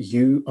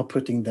you are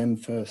putting them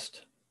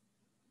first.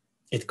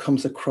 It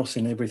comes across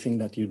in everything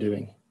that you're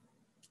doing.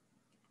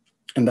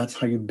 And that's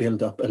how you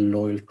build up a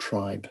loyal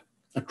tribe,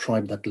 a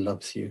tribe that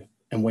loves you.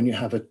 And when you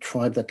have a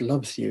tribe that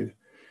loves you,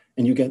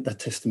 and you get that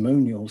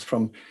testimonials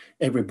from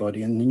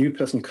everybody, and the new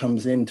person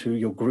comes into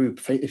your group,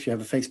 if you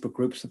have a Facebook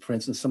group, so for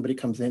instance, somebody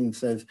comes in and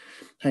says,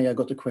 hey, I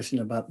got a question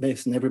about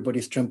this, and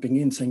everybody's jumping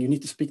in saying, you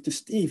need to speak to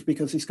Steve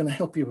because he's going to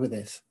help you with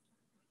this.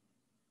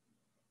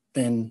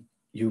 Then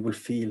you will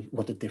feel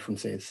what the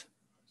difference is.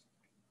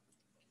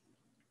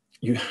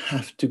 You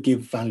have to give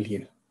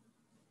value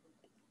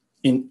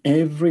in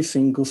every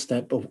single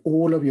step of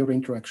all of your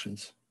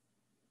interactions.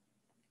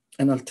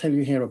 And I'll tell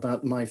you here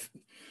about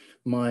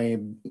my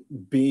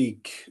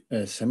big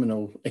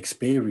seminal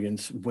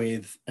experience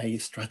with a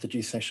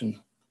strategy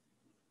session.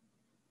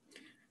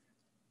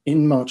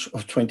 In March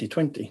of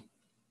 2020,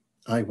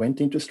 I went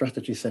into a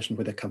strategy session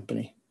with a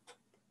company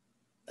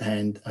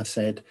and I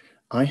said,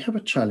 I have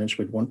a challenge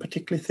with one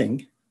particular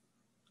thing.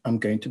 I'm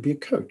going to be a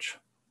coach.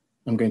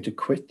 I'm going to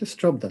quit this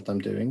job that I'm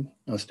doing.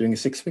 I was doing a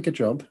 6-figure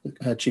job,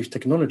 chief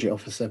technology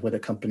officer with a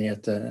company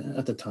at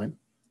the time.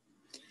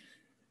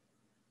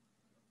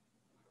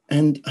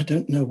 And I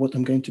don't know what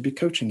I'm going to be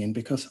coaching in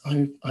because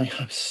I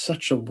have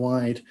such a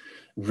wide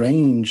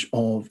range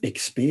of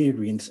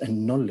experience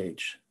and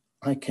knowledge.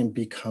 I can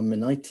become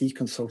an IT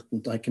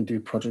consultant. I can do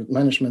project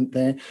management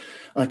there.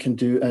 I can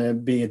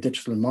be a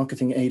digital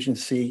marketing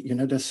agency. You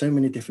know, there's so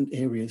many different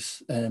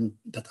areas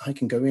that I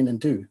can go in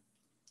and do.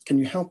 Can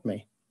you help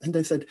me? And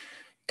they said,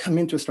 come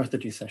into a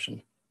strategy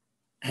session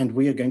and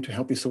we are going to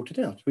help you sort it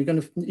out.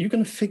 You're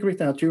going to figure it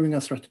out during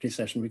our strategy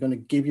session. We're going to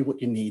give you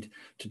what you need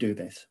to do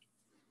this.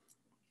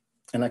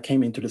 And I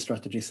came into the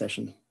strategy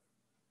session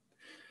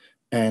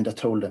and I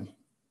told them,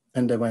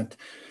 and they went,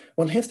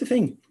 well, here's the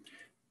thing.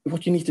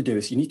 What you need to do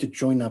is you need to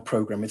join our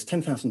program. It's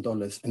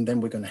 $10,000 and then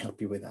we're going to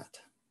help you with that.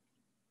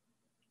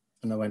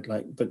 And I went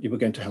like, but you were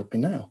going to help me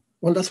now.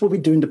 Well, that's what we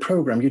do in the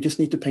program. You just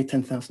need to pay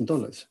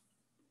 $10,000.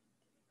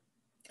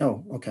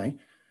 Oh, okay.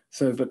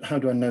 So, but how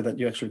do I know that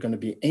you're actually going to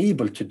be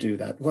able to do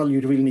that? Well,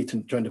 you really need to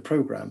join the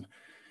program.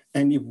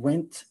 And you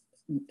went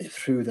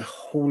through the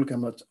whole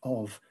gamut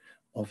of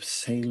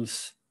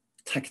sales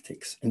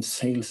tactics and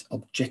sales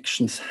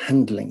objections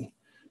handling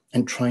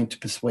and trying to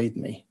persuade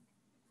me.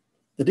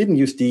 They didn't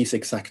use these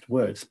exact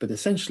words, but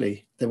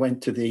essentially they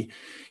went to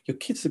your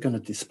kids are going to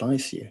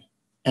despise you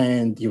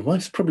and your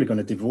wife's probably going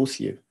to divorce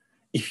you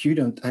if you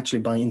don't actually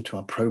buy into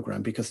our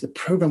program because the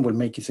program will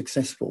make you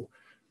successful.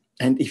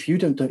 And if you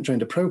don't join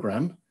the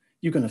program,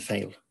 you're going to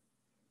fail.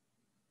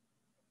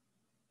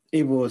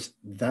 It was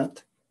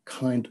that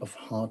kind of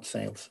hard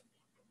sales.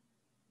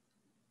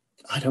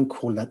 I don't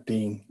call that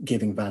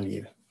giving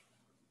value.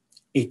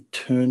 It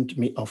turned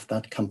me off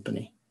that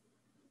company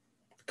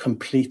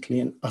completely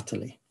and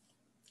utterly.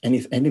 And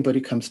if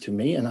anybody comes to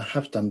me, and I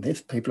have done this,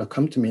 people have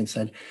come to me and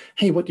said,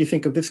 hey, what do you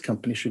think of this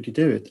company? Should you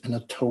do it? And I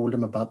told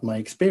them about my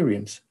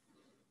experience.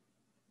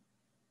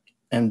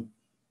 And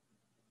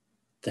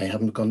they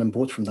haven't gone on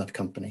board from that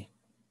company.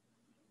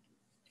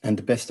 And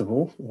the best of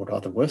all, or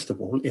rather worst of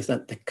all, is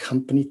that the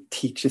company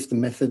teaches the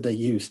method they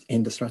used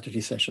in the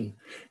strategy session.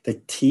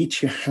 They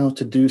teach you how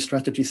to do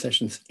strategy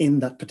sessions in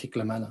that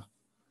particular manner.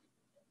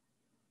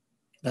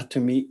 That to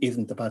me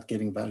isn't about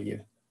giving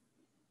value.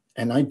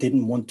 And I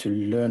didn't want to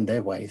learn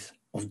their ways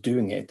of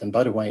doing it. And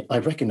by the way, I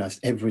recognized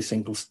every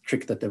single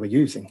trick that they were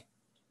using.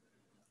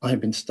 I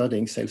have been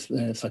studying sales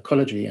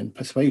psychology and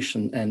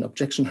persuasion and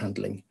objection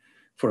handling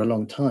for a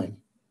long time.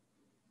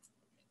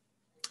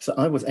 So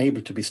I was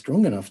able to be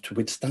strong enough to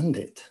withstand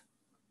it.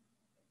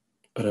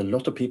 But a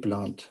lot of people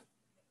aren't.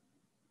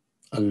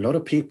 A lot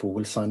of people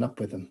will sign up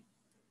with them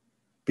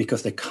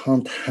because they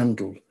can't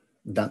handle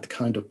that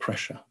kind of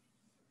pressure.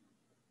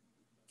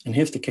 And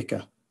here's the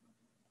kicker.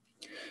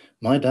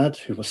 My dad,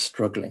 who was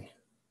struggling,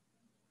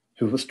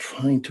 who was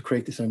trying to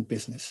create his own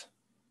business,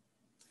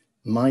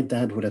 my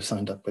dad would have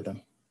signed up with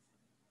them.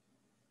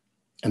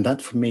 And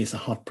that for me is a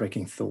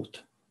heartbreaking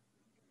thought.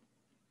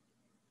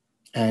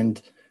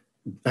 And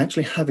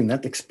actually having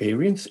that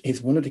experience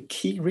is one of the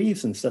key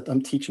reasons that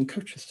I'm teaching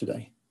coaches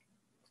today.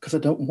 Because I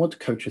don't want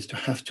coaches to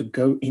have to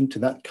go into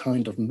that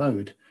kind of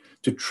mode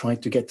to try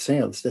to get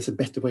sales. There's a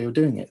better way of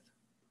doing it.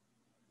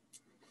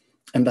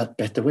 And that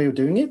better way of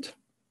doing it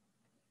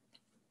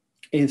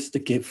is the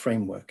give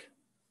framework,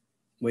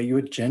 where you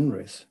are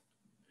generous,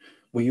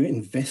 where you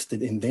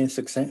invested in their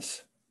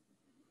success,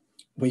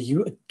 where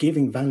you are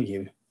giving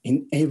value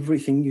in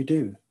everything you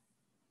do.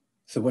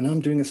 So when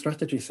I'm doing a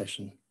strategy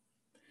session,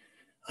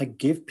 I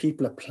give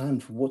people a plan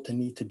for what they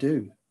need to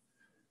do.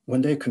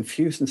 When they're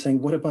confused and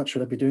saying, what about,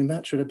 should I be doing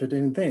that? Should I be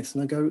doing this?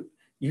 And I go,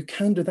 you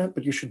can do that,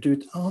 but you should do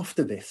it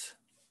after this.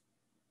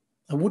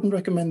 I wouldn't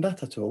recommend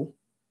that at all.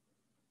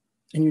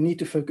 And you need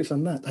to focus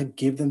on that. I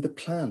give them the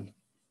plan.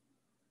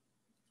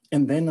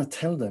 And then I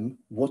tell them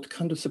what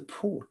kind of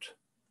support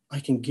I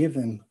can give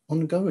them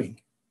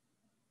ongoing.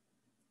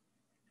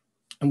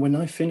 And when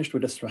I finished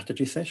with a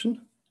strategy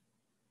session,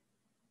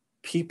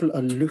 people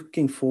are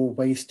looking for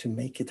ways to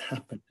make it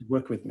happen, to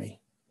work with me.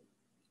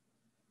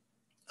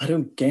 I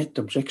don't get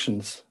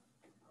objections.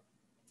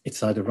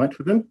 It's either right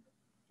for them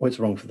or it's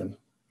wrong for them.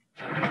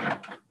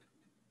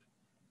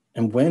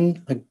 And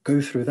when I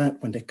go through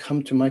that, when they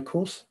come to my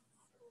course,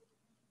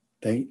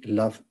 they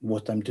love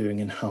what I'm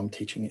doing and how I'm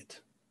teaching it.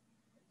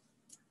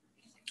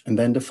 And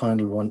then the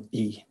final one,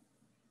 E.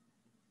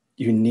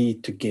 You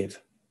need to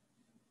give.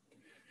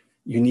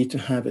 You need to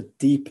have a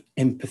deep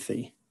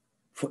empathy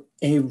for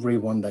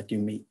everyone that you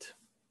meet.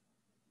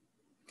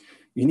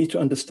 You need to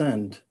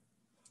understand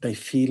they're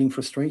feeling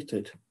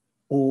frustrated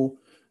or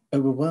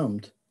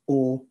overwhelmed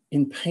or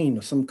in pain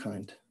of some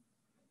kind.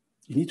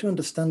 You need to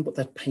understand what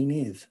that pain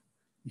is.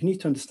 You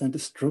need to understand the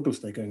struggles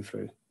they're going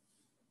through.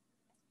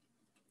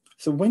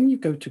 So when you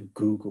go to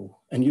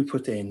Google and you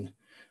put in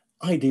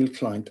ideal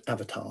client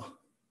avatar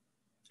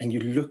and you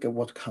look at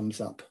what comes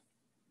up,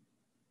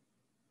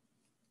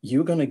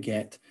 you're going to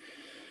get,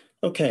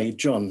 okay,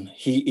 John,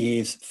 he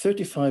is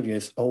 35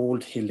 years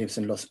old, he lives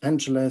in Los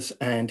Angeles,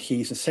 and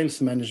he's a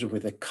sales manager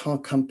with a car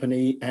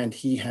company, and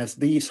he has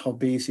these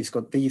hobbies, he's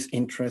got these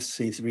interests,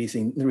 he's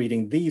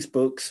reading these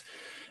books,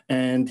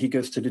 and he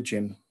goes to the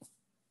gym.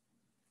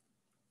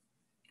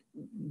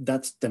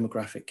 That's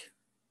demographic.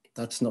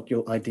 That's not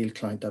your ideal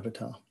client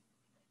avatar.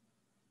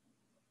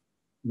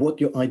 What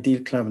your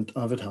ideal client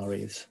avatar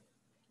is,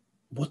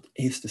 what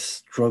is the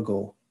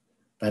struggle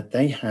that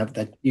they have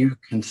that you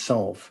can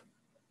solve?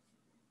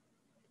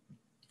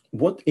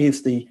 What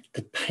is the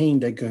pain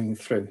they're going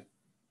through?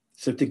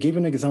 So to give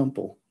an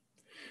example,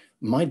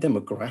 my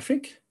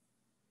demographic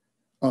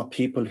are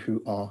people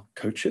who are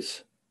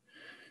coaches,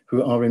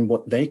 who are in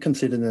what they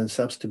consider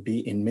themselves to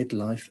be in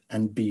midlife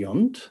and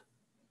beyond.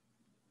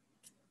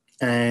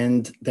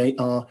 And they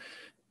are,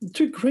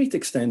 to a great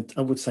extent,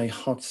 I would say,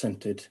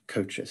 heart-centered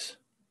coaches.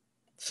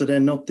 So they're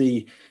not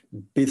the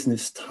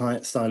business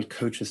style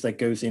coaches that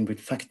goes in with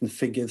fact and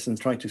figures and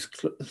try to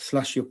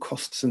slash your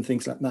costs and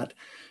things like that.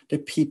 They're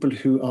people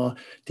who are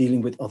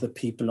dealing with other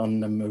people on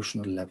an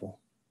emotional level.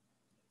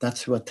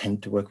 That's who I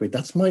tend to work with.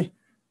 That's my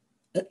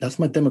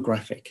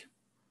demographic.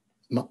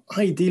 My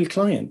ideal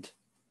client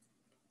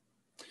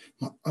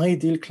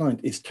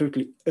is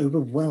totally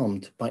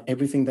overwhelmed by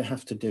everything they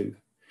have to do.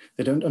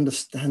 They don't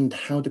understand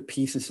how the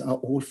pieces are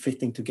all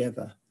fitting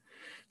together.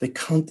 They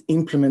can't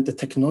implement the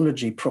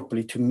technology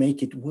properly to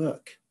make it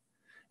work.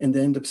 And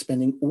they end up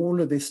spending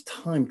all of this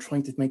time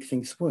trying to make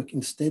things work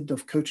instead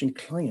of coaching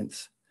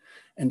clients.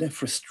 And they're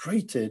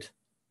frustrated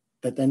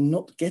that they're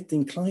not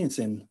getting clients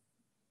in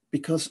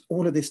because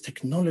all of this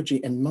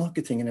technology and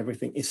marketing and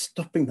everything is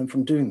stopping them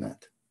from doing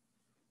that.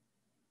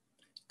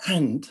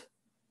 And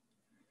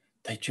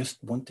they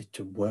just want it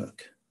to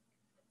work.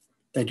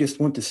 They just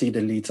want to see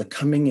the leads are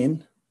coming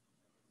in.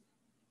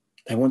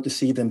 They want to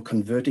see them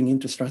converting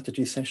into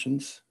strategy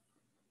sessions,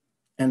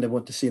 and they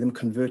want to see them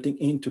converting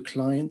into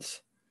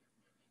clients,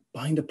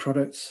 buying the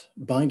products,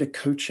 buying the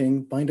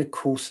coaching, buying the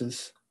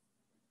courses,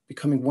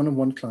 becoming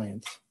one-on-one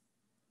clients.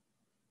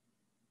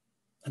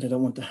 And they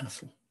don't want the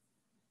hassle.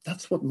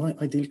 That's what my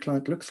ideal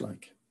client looks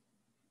like.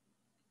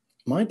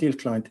 My ideal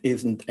client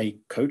isn't a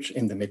coach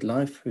in the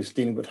midlife who's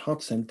dealing with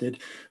heart-centered,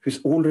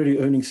 who's already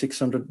earning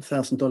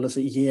 $600,000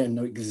 a year and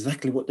know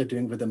exactly what they're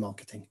doing with their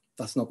marketing.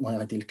 That's not my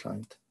ideal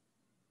client.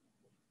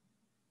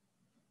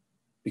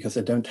 Because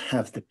I don't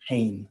have the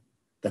pain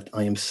that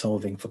I am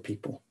solving for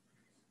people.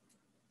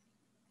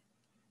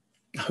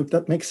 I hope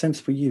that makes sense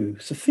for you.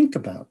 So think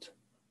about,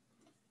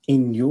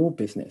 in your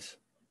business,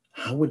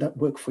 how would that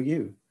work for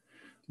you?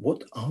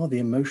 What are the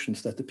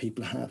emotions that the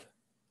people have?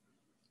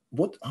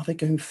 What are they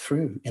going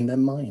through in their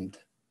mind?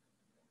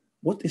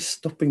 What is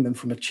stopping them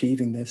from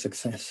achieving their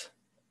success?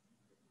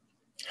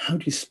 How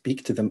do you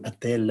speak to them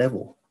at their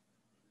level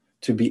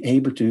to be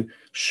able to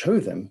show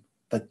them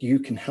that you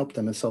can help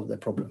them and solve their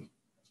problem?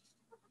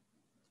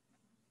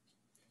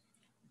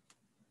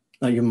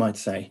 Now, you might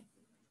say,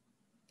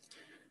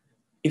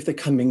 if they're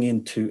coming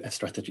into a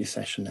strategy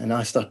session and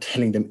I start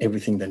telling them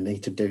everything they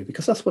need to do,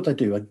 because that's what I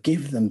do, I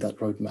give them that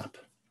roadmap.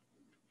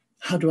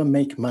 How do I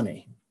make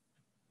money?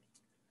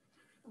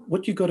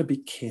 What you got to be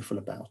careful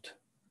about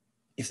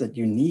is that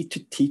you need to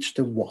teach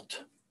the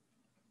what,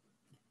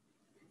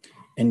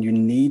 and you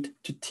need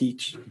to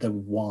teach the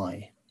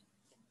why.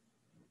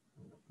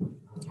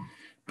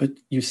 But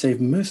you save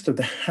most of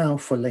the how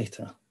for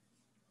later.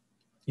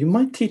 You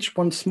might teach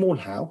one small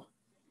how,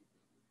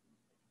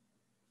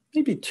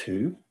 maybe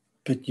 2,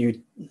 but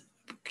you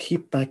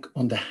keep back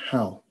on the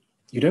how.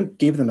 You don't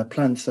give them a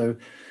plan. So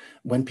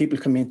when people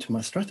come into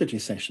my strategy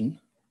session,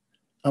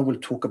 I will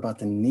talk about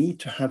the need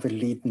to have a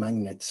lead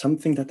magnet,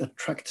 something that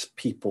attracts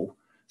people,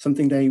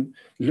 something they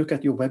look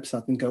at your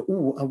website and go,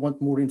 oh, I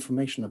want more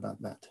information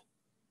about that.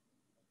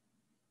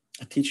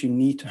 I teach you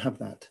need to have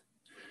that.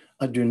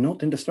 I do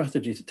not in the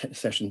strategy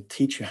session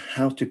teach you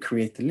how to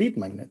create the lead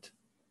magnet.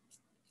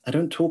 I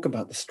don't talk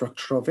about the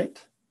structure of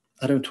it.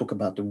 I don't talk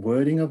about the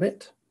wording of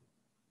it.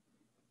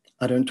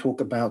 I don't talk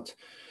about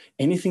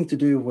anything to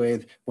do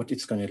with what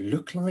it's going to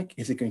look like.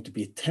 Is it going to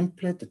be a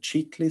template, a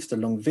cheat list, a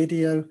long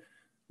video?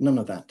 None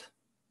of that.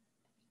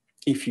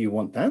 If you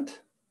want that,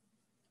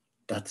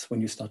 that's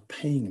when you start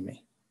paying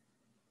me.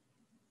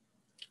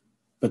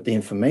 But the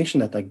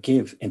information that I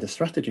give in the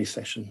strategy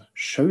session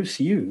shows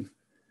you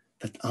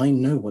that I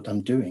know what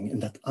I'm doing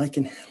and that I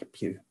can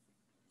help you.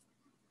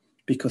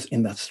 Because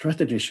in that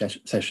strategy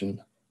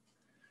session,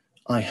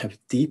 I have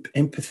deep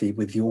empathy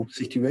with your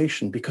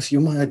situation because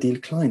you're my ideal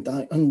client.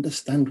 I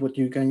understand what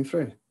you're going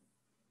through.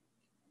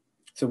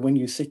 So when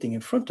you're sitting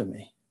in front of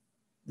me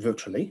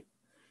virtually,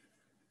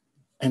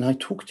 and I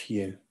talk to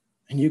you,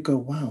 and you go,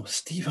 wow,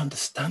 Steve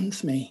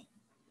understands me.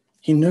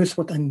 He knows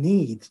what I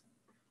need.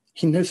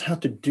 He knows how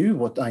to do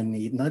what I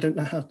need, and I don't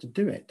know how to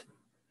do it.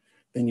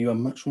 Then you are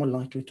much more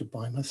likely to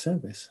buy my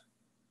service.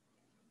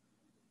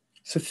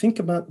 So think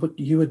about what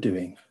you are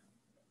doing.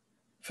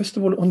 First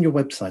of all, on your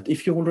website,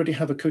 if you already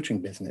have a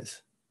coaching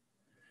business,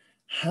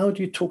 how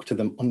do you talk to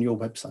them on your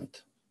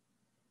website?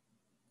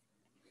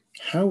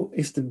 How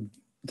is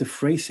the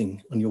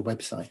phrasing on your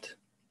website?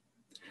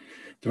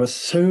 There are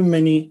so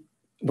many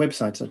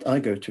websites that I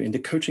go to in the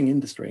coaching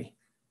industry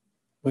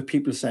where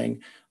people are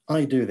saying,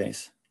 I do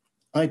this,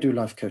 I do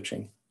life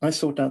coaching, I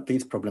sort out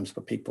these problems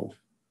for people.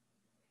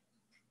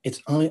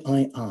 It's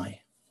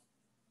I.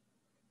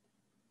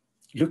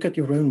 Look at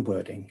your own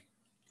wording.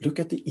 Look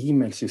at the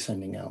emails you're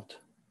sending out.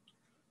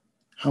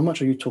 How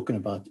much are you talking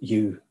about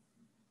you?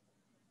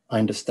 I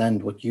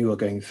understand what you are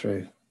going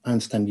through. I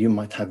understand you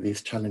might have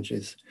these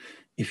challenges.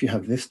 If you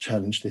have this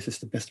challenge, this is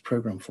the best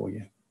program for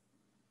you.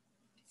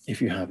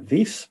 If you have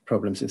these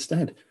problems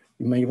instead,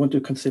 you may want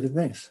to consider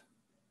this.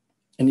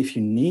 And if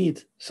you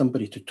need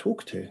somebody to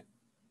talk to,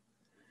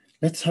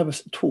 let's have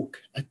a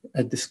talk,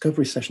 a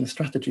discovery session, a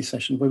strategy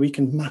session where we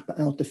can map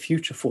out the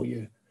future for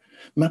you,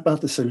 map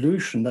out the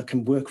solution that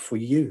can work for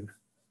you,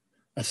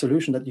 a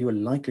solution that you are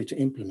likely to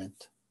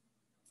implement.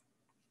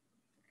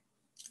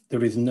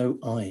 There is no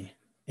I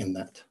in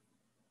that.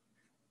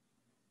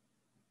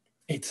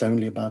 It's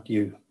only about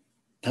you.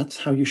 That's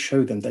how you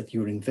show them that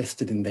you're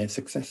invested in their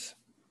success.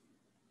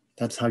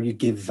 That's how you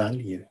give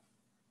value.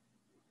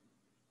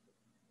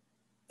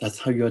 That's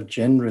how you're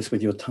generous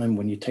with your time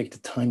when you take the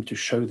time to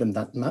show them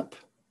that map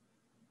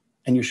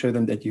and you show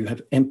them that you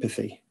have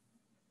empathy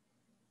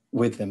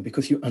with them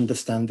because you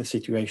understand the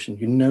situation.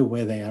 You know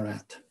where they are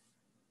at.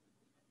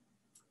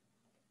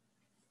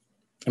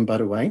 And by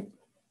the way,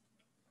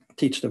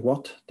 teach the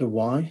what, the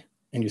why,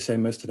 and you say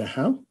most of the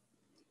how.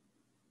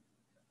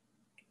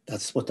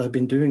 That's what I've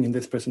been doing in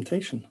this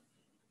presentation.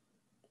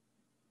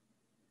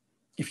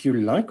 If you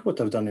like what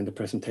I've done in the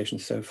presentation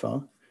so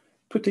far,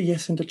 put a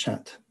yes in the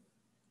chat.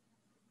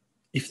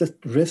 If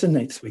that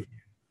resonates with you,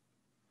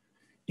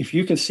 if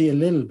you can see a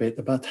little bit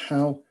about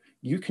how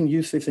you can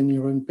use this in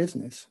your own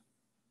business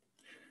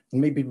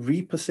and maybe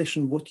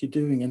reposition what you're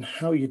doing and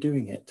how you're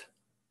doing it,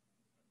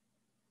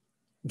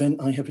 then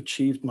I have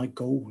achieved my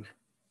goal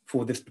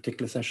for this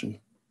particular session.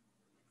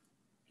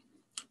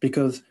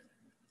 Because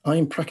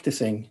I'm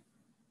practicing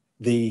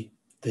the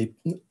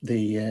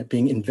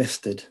being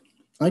invested.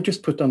 I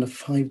just put on a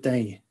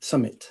 5-day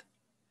summit,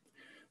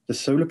 the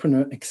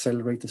Solopreneur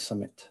Accelerator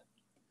Summit.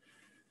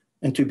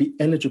 And to be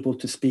eligible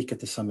to speak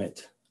at the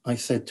summit, I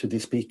said to the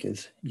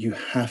speakers, you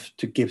have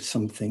to give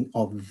something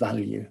of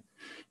value.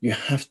 You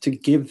have to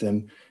give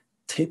them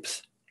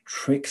tips,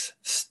 tricks,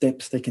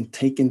 steps they can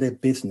take in their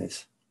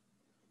business.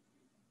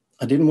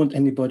 I didn't want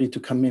anybody to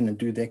come in and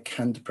do their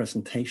canned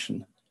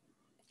presentation.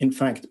 In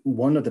fact,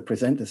 one of the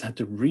presenters had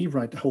to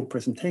rewrite the whole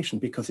presentation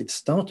because it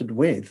started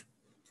with,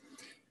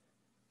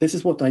 this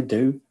is what I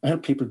do. I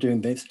help people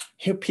doing this.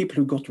 Here are people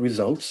who got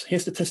results.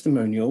 Here's the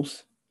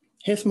testimonials.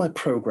 Here's my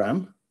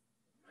program.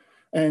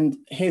 And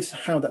here's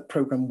how that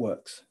program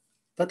works.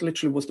 That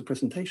literally was the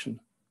presentation.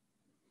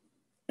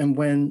 And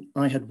when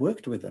I had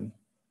worked with them,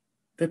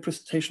 their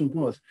presentation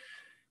was,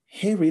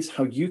 here is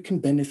how you can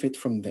benefit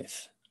from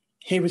this.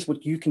 Here is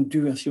what you can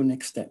do as your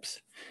next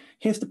steps.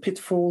 Here's the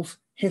pitfalls.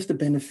 Here's the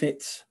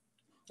benefits.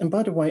 And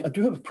by the way, I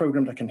do have a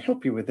program that can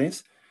help you with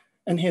this.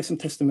 And here's some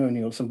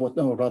testimonials and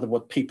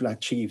what people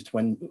achieved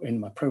when in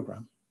my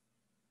program.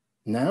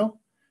 Now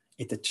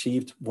it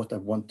achieved what I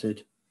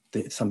wanted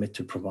the summit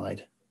to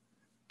provide.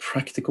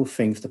 Practical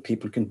things that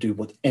people can do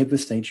whatever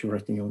stage you're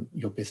at in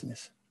your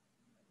business.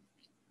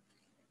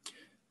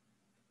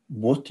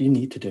 What you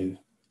need to do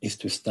is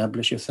to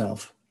establish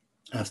yourself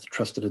as the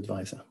trusted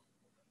advisor.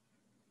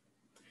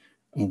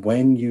 And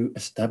when you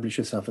establish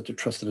yourself as a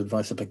trusted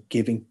advisor by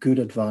giving good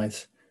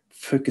advice,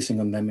 focusing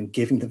on them and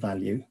giving the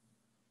value,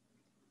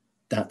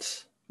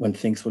 that's when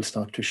things will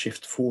start to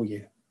shift for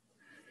you.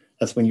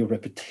 That's when your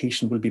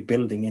reputation will be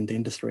building in the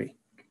industry.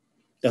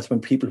 That's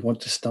when people want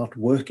to start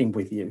working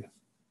with you.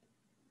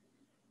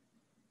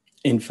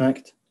 In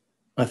fact,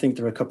 I think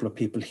there are a couple of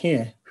people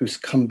here who's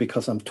come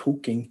because I'm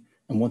talking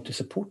and want to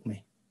support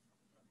me,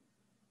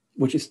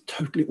 which is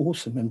totally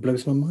awesome and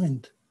blows my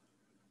mind.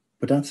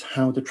 But that's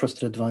how the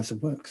trusted advisor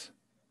works.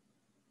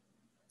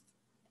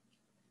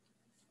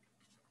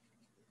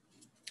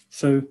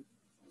 So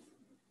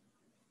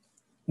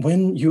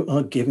when you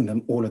are giving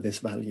them all of this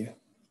value,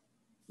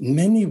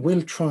 many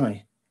will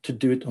try to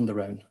do it on their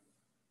own.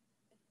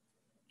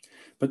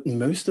 But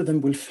most of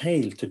them will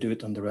fail to do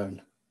it on their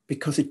own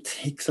because it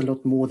takes a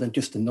lot more than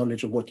just the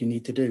knowledge of what you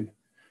need to do.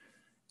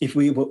 If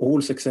we were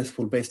all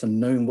successful based on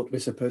knowing what we're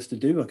supposed to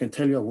do, I can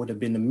tell you I would have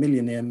been a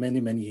millionaire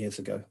many, many years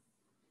ago.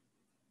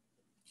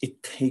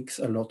 It takes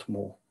a lot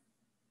more.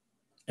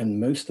 And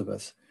most of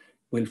us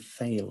will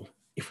fail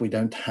if we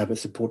don't have a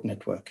support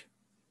network.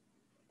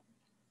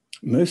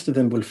 Most of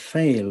them will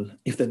fail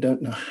if they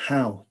don't know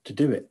how to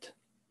do it.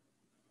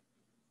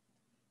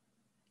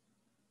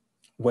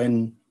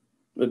 When,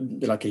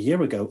 like a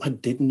year ago, I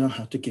didn't know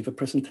how to give a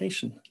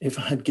presentation. If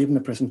I had given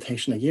a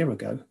presentation a year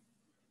ago,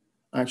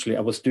 actually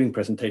I was doing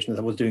presentations,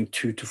 I was doing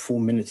 2 to 4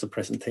 minutes of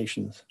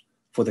presentations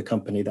for the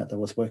company that I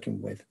was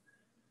working with.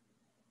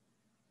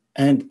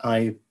 And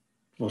I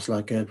was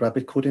like a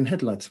rabbit caught in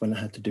headlights when I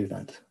had to do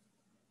that.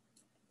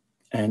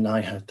 And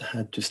I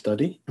had to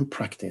study and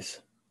practice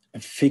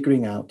and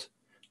figuring out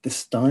the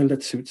style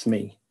that suits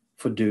me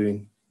for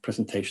doing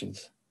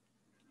presentations.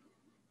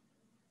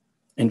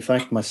 In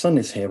fact, my son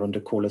is here on the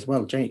call as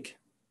well, Jake,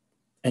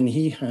 and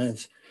he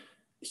has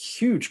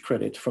huge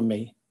credit from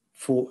me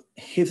for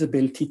his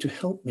ability to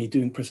help me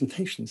doing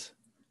presentations,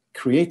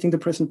 creating the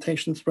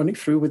presentations, running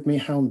through with me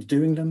how I'm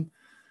doing them,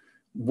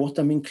 what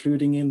I'm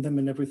including in them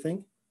and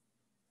everything,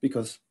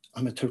 because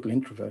I'm a total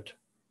introvert.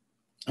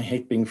 I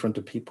hate being in front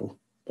of people,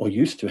 or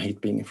used to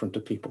hate being in front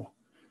of people.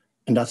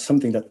 And that's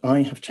something that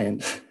I have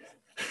changed.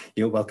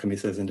 You're welcome, he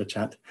says in the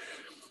chat.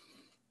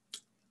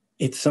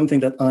 It's something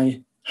that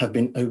I have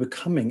been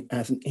overcoming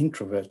as an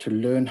introvert to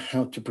learn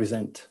how to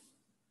present.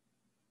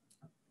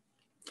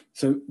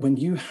 So when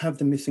you have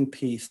the missing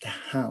piece, the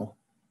how,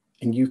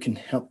 and you can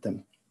help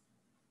them,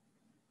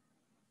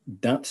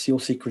 that's your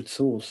secret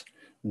sauce.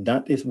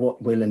 That is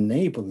what will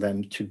enable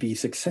them to be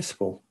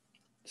successful.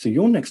 So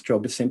your next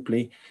job is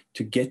simply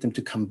to get them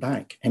to come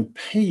back and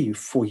pay you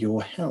for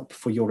your help,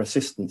 for your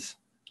assistance.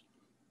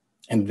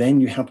 And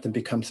then you help them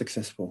become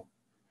successful.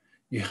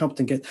 You help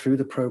them get through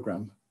the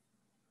program.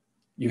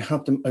 You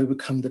help them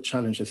overcome the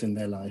challenges in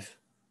their life.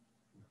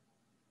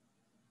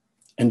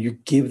 And you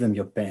give them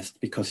your best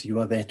because you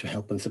are there to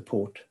help and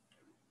support.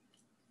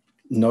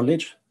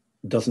 Knowledge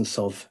doesn't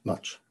solve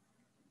much.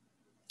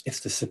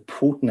 It's the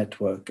support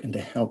network and the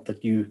help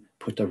that you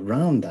put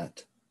around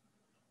that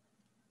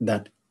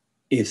that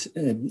is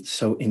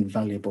so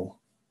invaluable.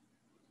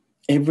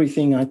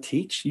 Everything I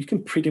teach, you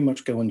can pretty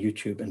much go on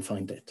YouTube and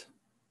find it.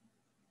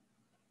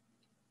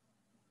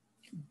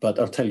 But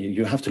I'll tell you,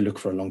 you have to look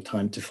for a long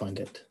time to find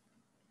it.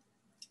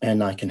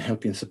 And I can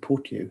help you and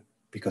support you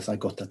because I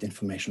got that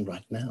information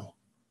right now.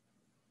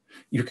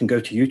 You can go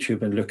to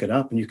YouTube and look it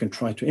up and you can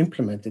try to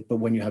implement it. But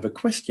when you have a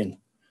question,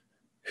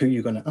 who are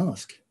you going to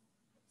ask?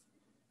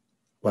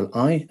 Well,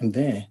 I am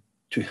there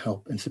to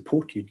help and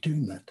support you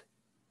doing that. Do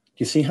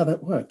you see how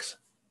that works?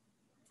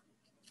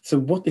 So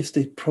what is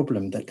the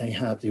problem that they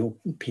have, your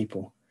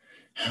people?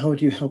 How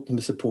do you help them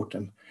and support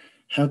them?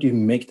 How do you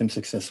make them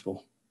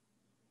successful?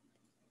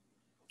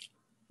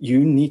 You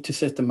need to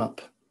set them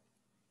up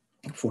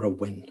for a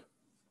win.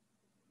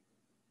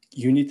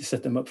 You need to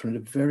set them up from the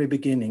very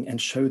beginning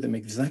and show them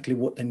exactly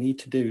what they need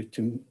to do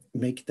to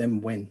make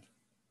them win.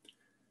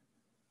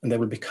 And they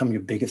will become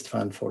your biggest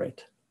fan for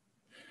it.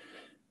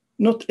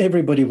 Not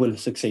everybody will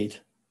succeed.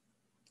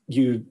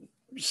 You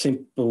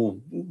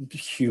simple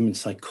human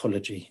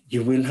psychology.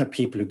 You will have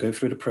people who go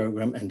through the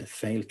program and they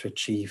fail to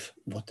achieve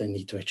what they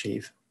need to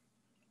achieve.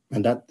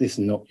 And that is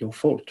not your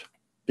fault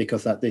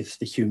because that is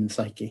the human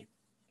psyche.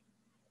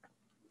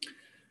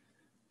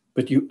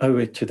 But you owe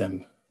it to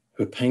them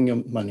who are paying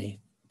your money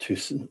to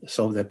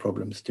solve their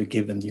problems, to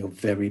give them your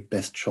very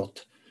best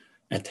shot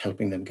at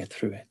helping them get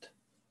through it.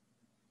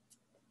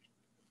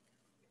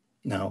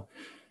 Now,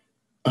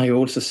 I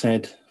also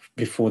said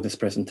before this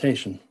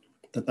presentation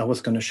that I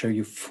was going to show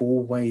you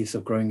 4 ways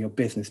of growing your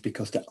business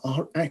because there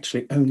are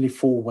actually only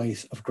 4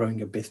 ways of growing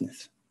your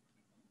business.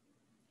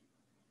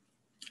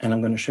 And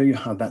I'm going to show you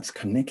how that's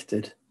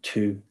connected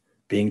to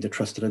being the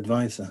trusted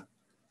advisor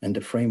and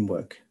the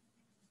framework.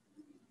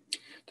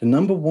 The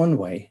number 1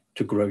 way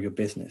to grow your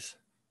business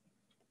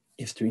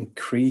is to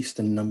increase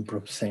the number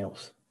of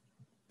sales,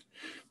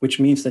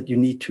 which means that you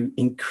need to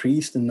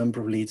increase the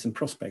number of leads and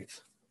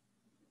prospects.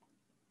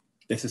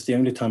 This is the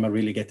only time I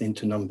really get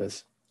into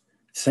numbers.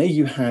 Say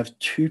you have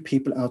 2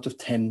 people out of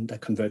 10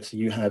 that convert. So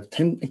you have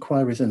 10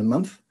 inquiries in a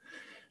month,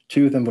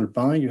 2 of them will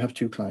buy, you have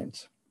 2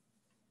 clients.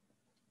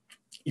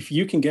 If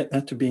you can get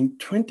that to being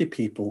 20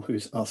 people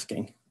who's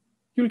asking,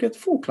 you'll get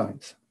 4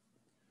 clients.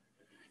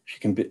 If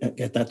you can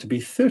get that to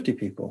be 30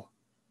 people,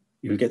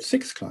 you'll get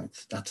 6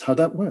 clients. That's how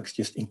that works.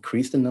 Just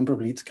increase the number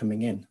of leads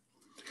coming in.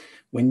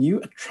 When you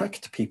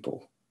attract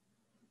people,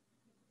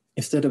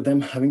 instead of them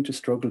having to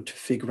struggle to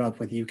figure out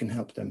whether you can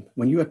help them,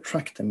 when you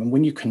attract them and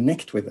when you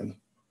connect with them,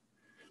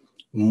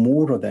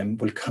 more of them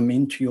will come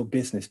into your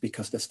business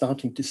because they're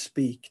starting to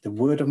speak, the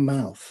word of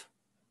mouth.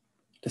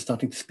 They're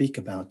starting to speak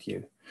about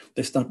you.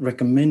 They start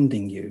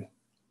recommending you.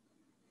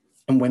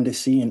 And when they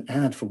see an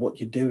ad for what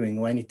you're doing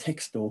or any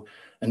text or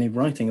any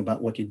writing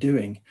about what you're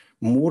doing,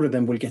 more of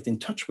them will get in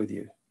touch with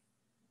you.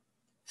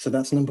 So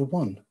that's number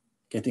one,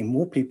 getting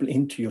more people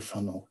into your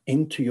funnel,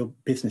 into your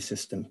business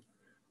system.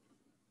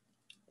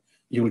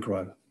 You will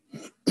grow.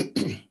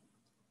 The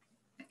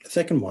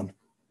second one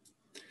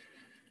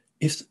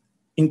is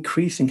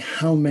increasing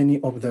how many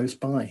of those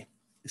buy.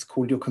 It's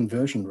called your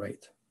conversion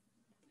rate.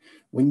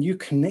 When you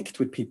connect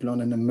with people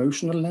on an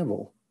emotional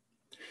level,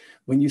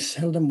 when you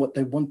sell them what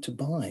they want to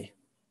buy,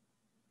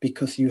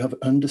 because you have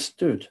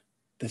understood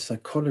the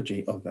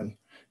psychology of them,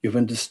 you've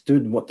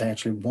understood what they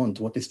actually want,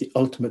 what is the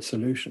ultimate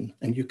solution,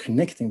 and you're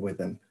connecting with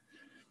them,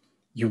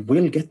 you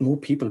will get more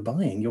people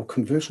buying. Your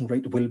conversion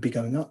rate will be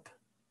going up.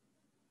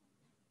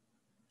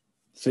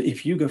 So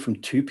if you go from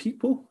 2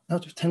 people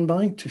out of 10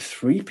 buying to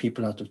 3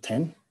 people out of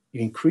 10,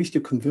 you increase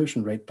your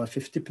conversion rate by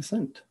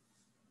 50%.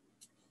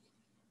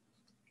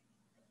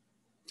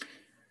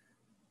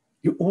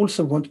 You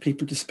also want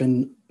people to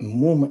spend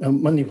more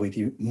money with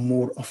you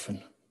more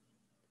often.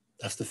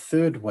 That's the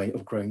third way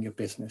of growing your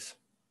business.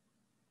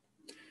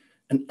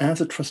 And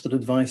as a trusted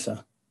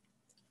advisor,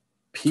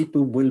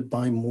 people will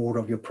buy more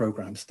of your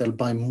programs. They'll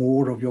buy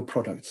more of your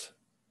products.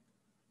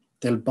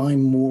 They'll buy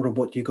more of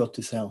what you got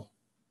to sell.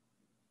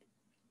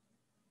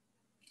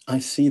 I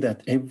see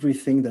that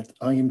everything that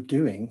I am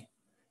doing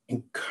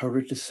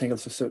encourages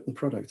sales of certain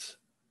products.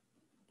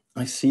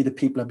 I see the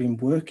people I've been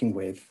working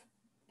with,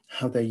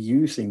 how they're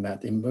using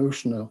that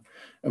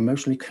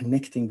emotionally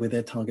connecting with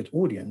their target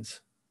audience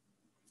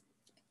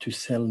to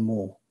sell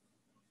more.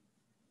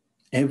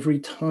 Every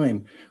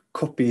time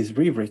copy is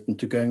rewritten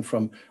to going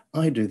from,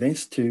 I do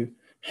this, to,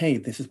 hey,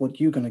 this is what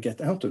you're going to get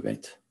out of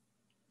it,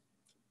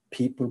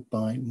 people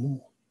buy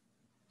more.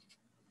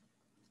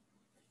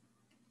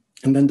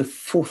 And then the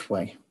fourth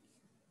way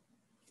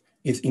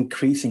is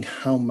increasing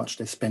how much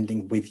they're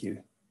spending with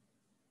you.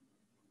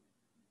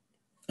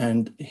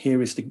 And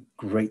here is the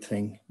great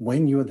thing.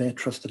 When you are their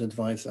trusted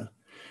advisor,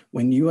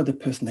 when you are the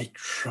person they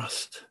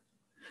trust,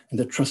 and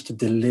they trust to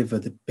deliver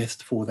the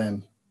best for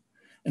them,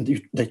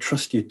 and they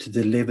trust you to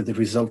deliver the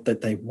result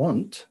that they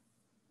want,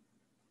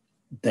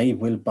 they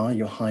will buy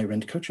your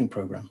higher-end coaching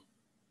program.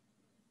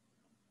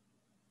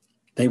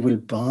 They will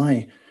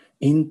buy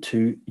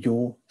into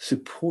your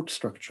support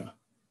structure,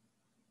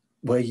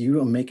 where you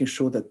are making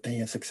sure that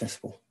they are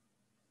successful.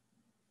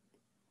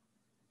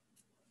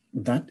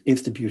 That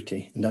is the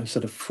beauty. And those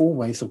are the 4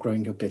 ways of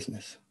growing your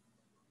business.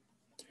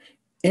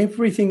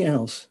 Everything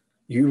else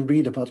you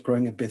read about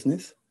growing a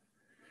business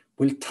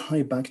will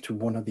tie back to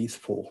one of these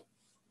 4.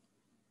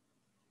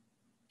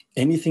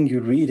 Anything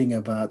you're reading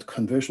about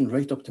conversion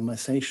rate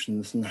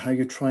optimizations and how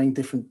you're trying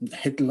different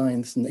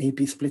headlines and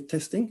A/B split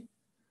testing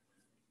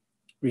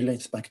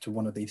relates back to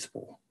one of these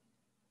 4.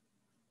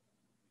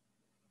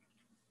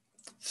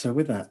 So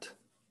with that,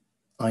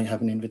 I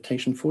have an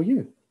invitation for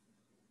you.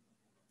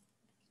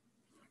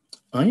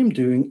 I am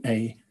doing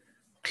a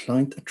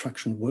client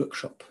attraction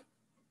workshop.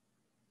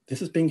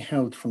 This is being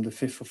held from the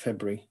 5th of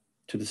February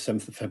to the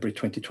 7th of February,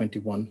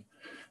 2021.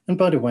 And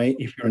by the way,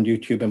 if you're on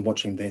YouTube and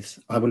watching this,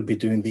 I will be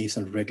doing these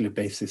on a regular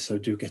basis, so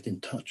do get in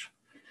touch.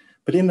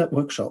 But in that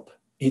workshop,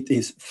 it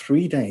is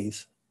 3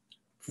 days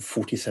for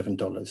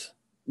 $47,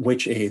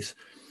 which is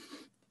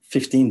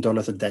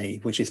 $15 a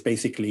day, which is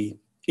basically,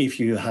 if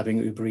you're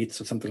having Uber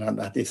Eats or something like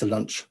that, it's a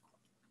lunch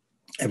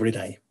every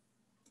day.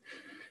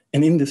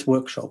 And in this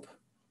workshop,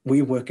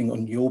 we're working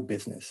on your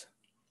business,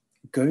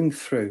 going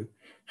through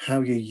how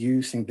you're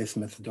using this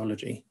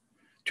methodology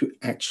to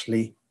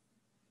actually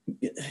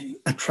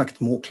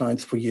attract more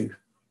clients for you.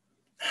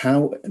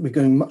 How we're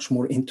going much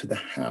more into the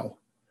how.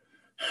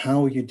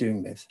 How are you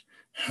doing this?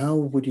 How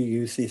would you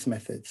use these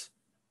methods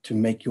to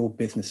make your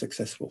business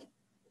successful?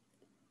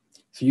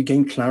 So you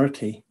gain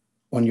clarity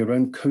on your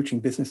own coaching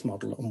business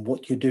model, on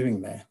what you're doing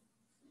there.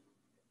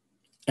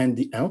 And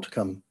the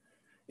outcome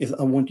is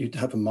I want you to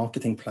have a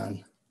marketing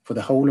plan for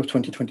the whole of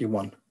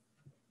 2021,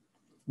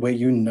 where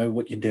you know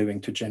what you're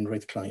doing to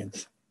generate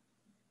clients.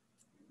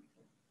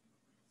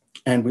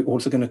 And we're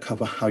also going to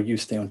cover how you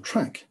stay on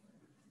track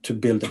to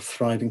build a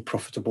thriving,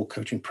 profitable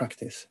coaching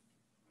practice.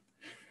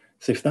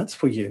 So if that's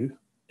for you,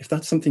 if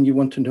that's something you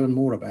want to learn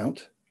more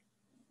about,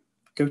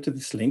 go to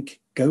this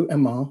link,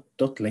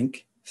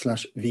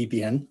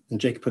 gomr.link/VBN, and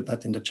Jake put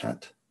that in the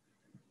chat,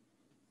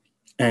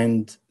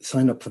 and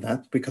sign up for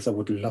that, because I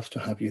would love to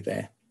have you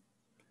there.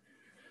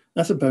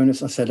 As a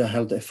bonus, I said I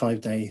held a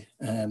 5-day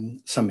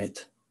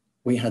summit.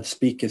 We had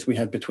speakers. We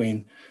had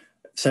between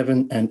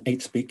 7 and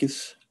 8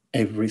 speakers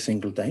every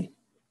single day.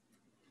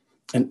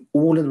 And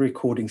all of the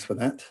recordings for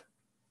that,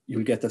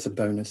 you'll get as a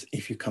bonus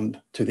if you come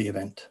to the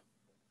event.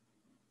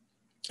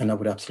 And I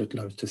would absolutely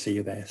love to see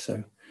you there.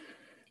 So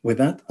with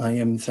that, I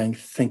am saying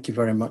thank you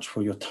very much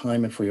for your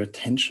time and for your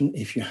attention.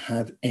 If you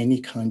have any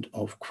kind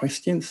of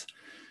questions,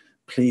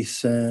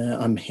 please,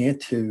 I'm here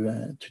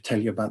to tell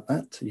you about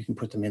that. You can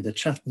put them in the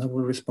chat and I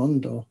will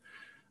respond.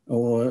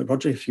 Or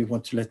Roger, if you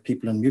want to let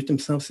people unmute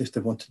themselves if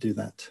they want to do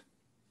that.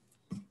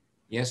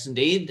 Yes,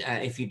 indeed.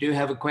 If you do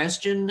have a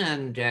question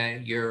and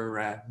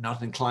you're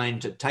not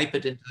inclined to type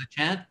it into the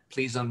chat,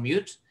 please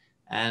unmute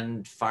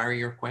and fire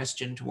your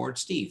question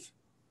towards Steve.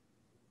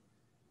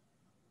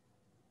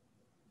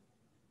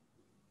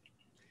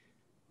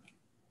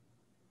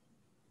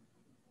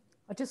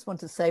 I just want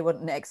to say what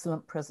an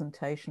excellent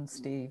presentation,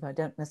 Steve. I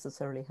don't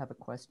necessarily have a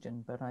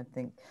question, but I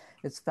think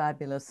it's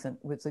fabulous and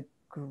with a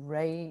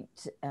great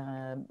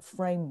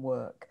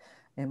framework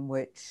in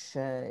which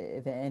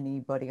if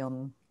anybody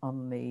on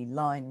the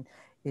line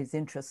is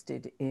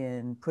interested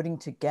in putting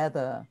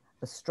together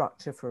a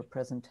structure for a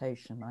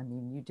presentation. I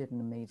mean, you did an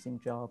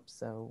amazing job.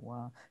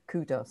 So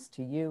kudos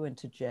to you and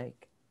to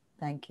Jake.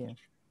 Thank you.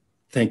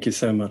 Thank you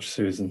so much,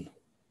 Susan.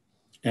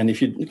 And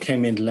if you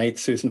came in late,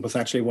 Susan was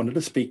actually one of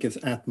the speakers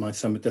at my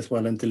summit as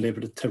well and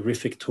delivered a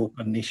terrific talk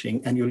on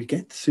niching. And you'll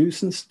get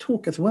Susan's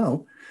talk as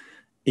well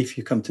if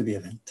you come to the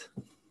event.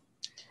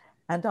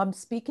 And I'm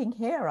speaking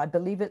here. I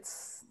believe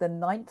it's the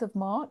 9th of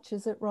March,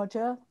 is it,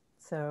 Roger?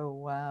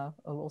 So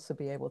I'll also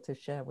be able to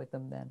share with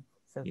them then.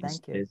 So yes,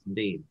 thank you. Yes,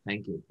 indeed.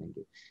 Thank you. Thank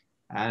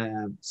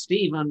you.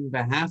 Steve, on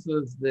behalf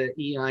of the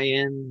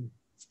EIN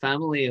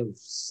family of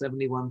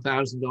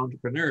 71,000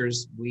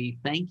 entrepreneurs, we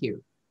thank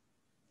you.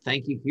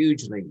 Thank you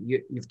hugely.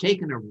 You've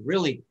taken a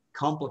really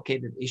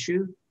complicated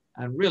issue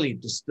and really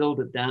distilled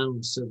it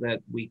down so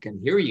that we can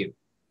hear you.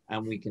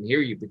 And we can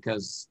hear you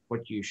because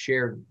what you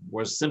shared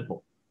was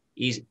simple,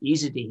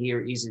 easy to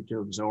hear, easy to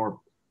absorb.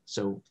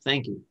 So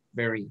thank you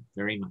very,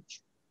 very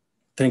much.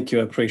 Thank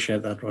you. I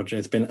appreciate that, Roger.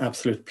 It's been an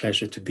absolute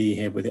pleasure to be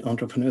here with the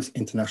Entrepreneurs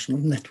International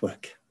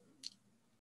Network.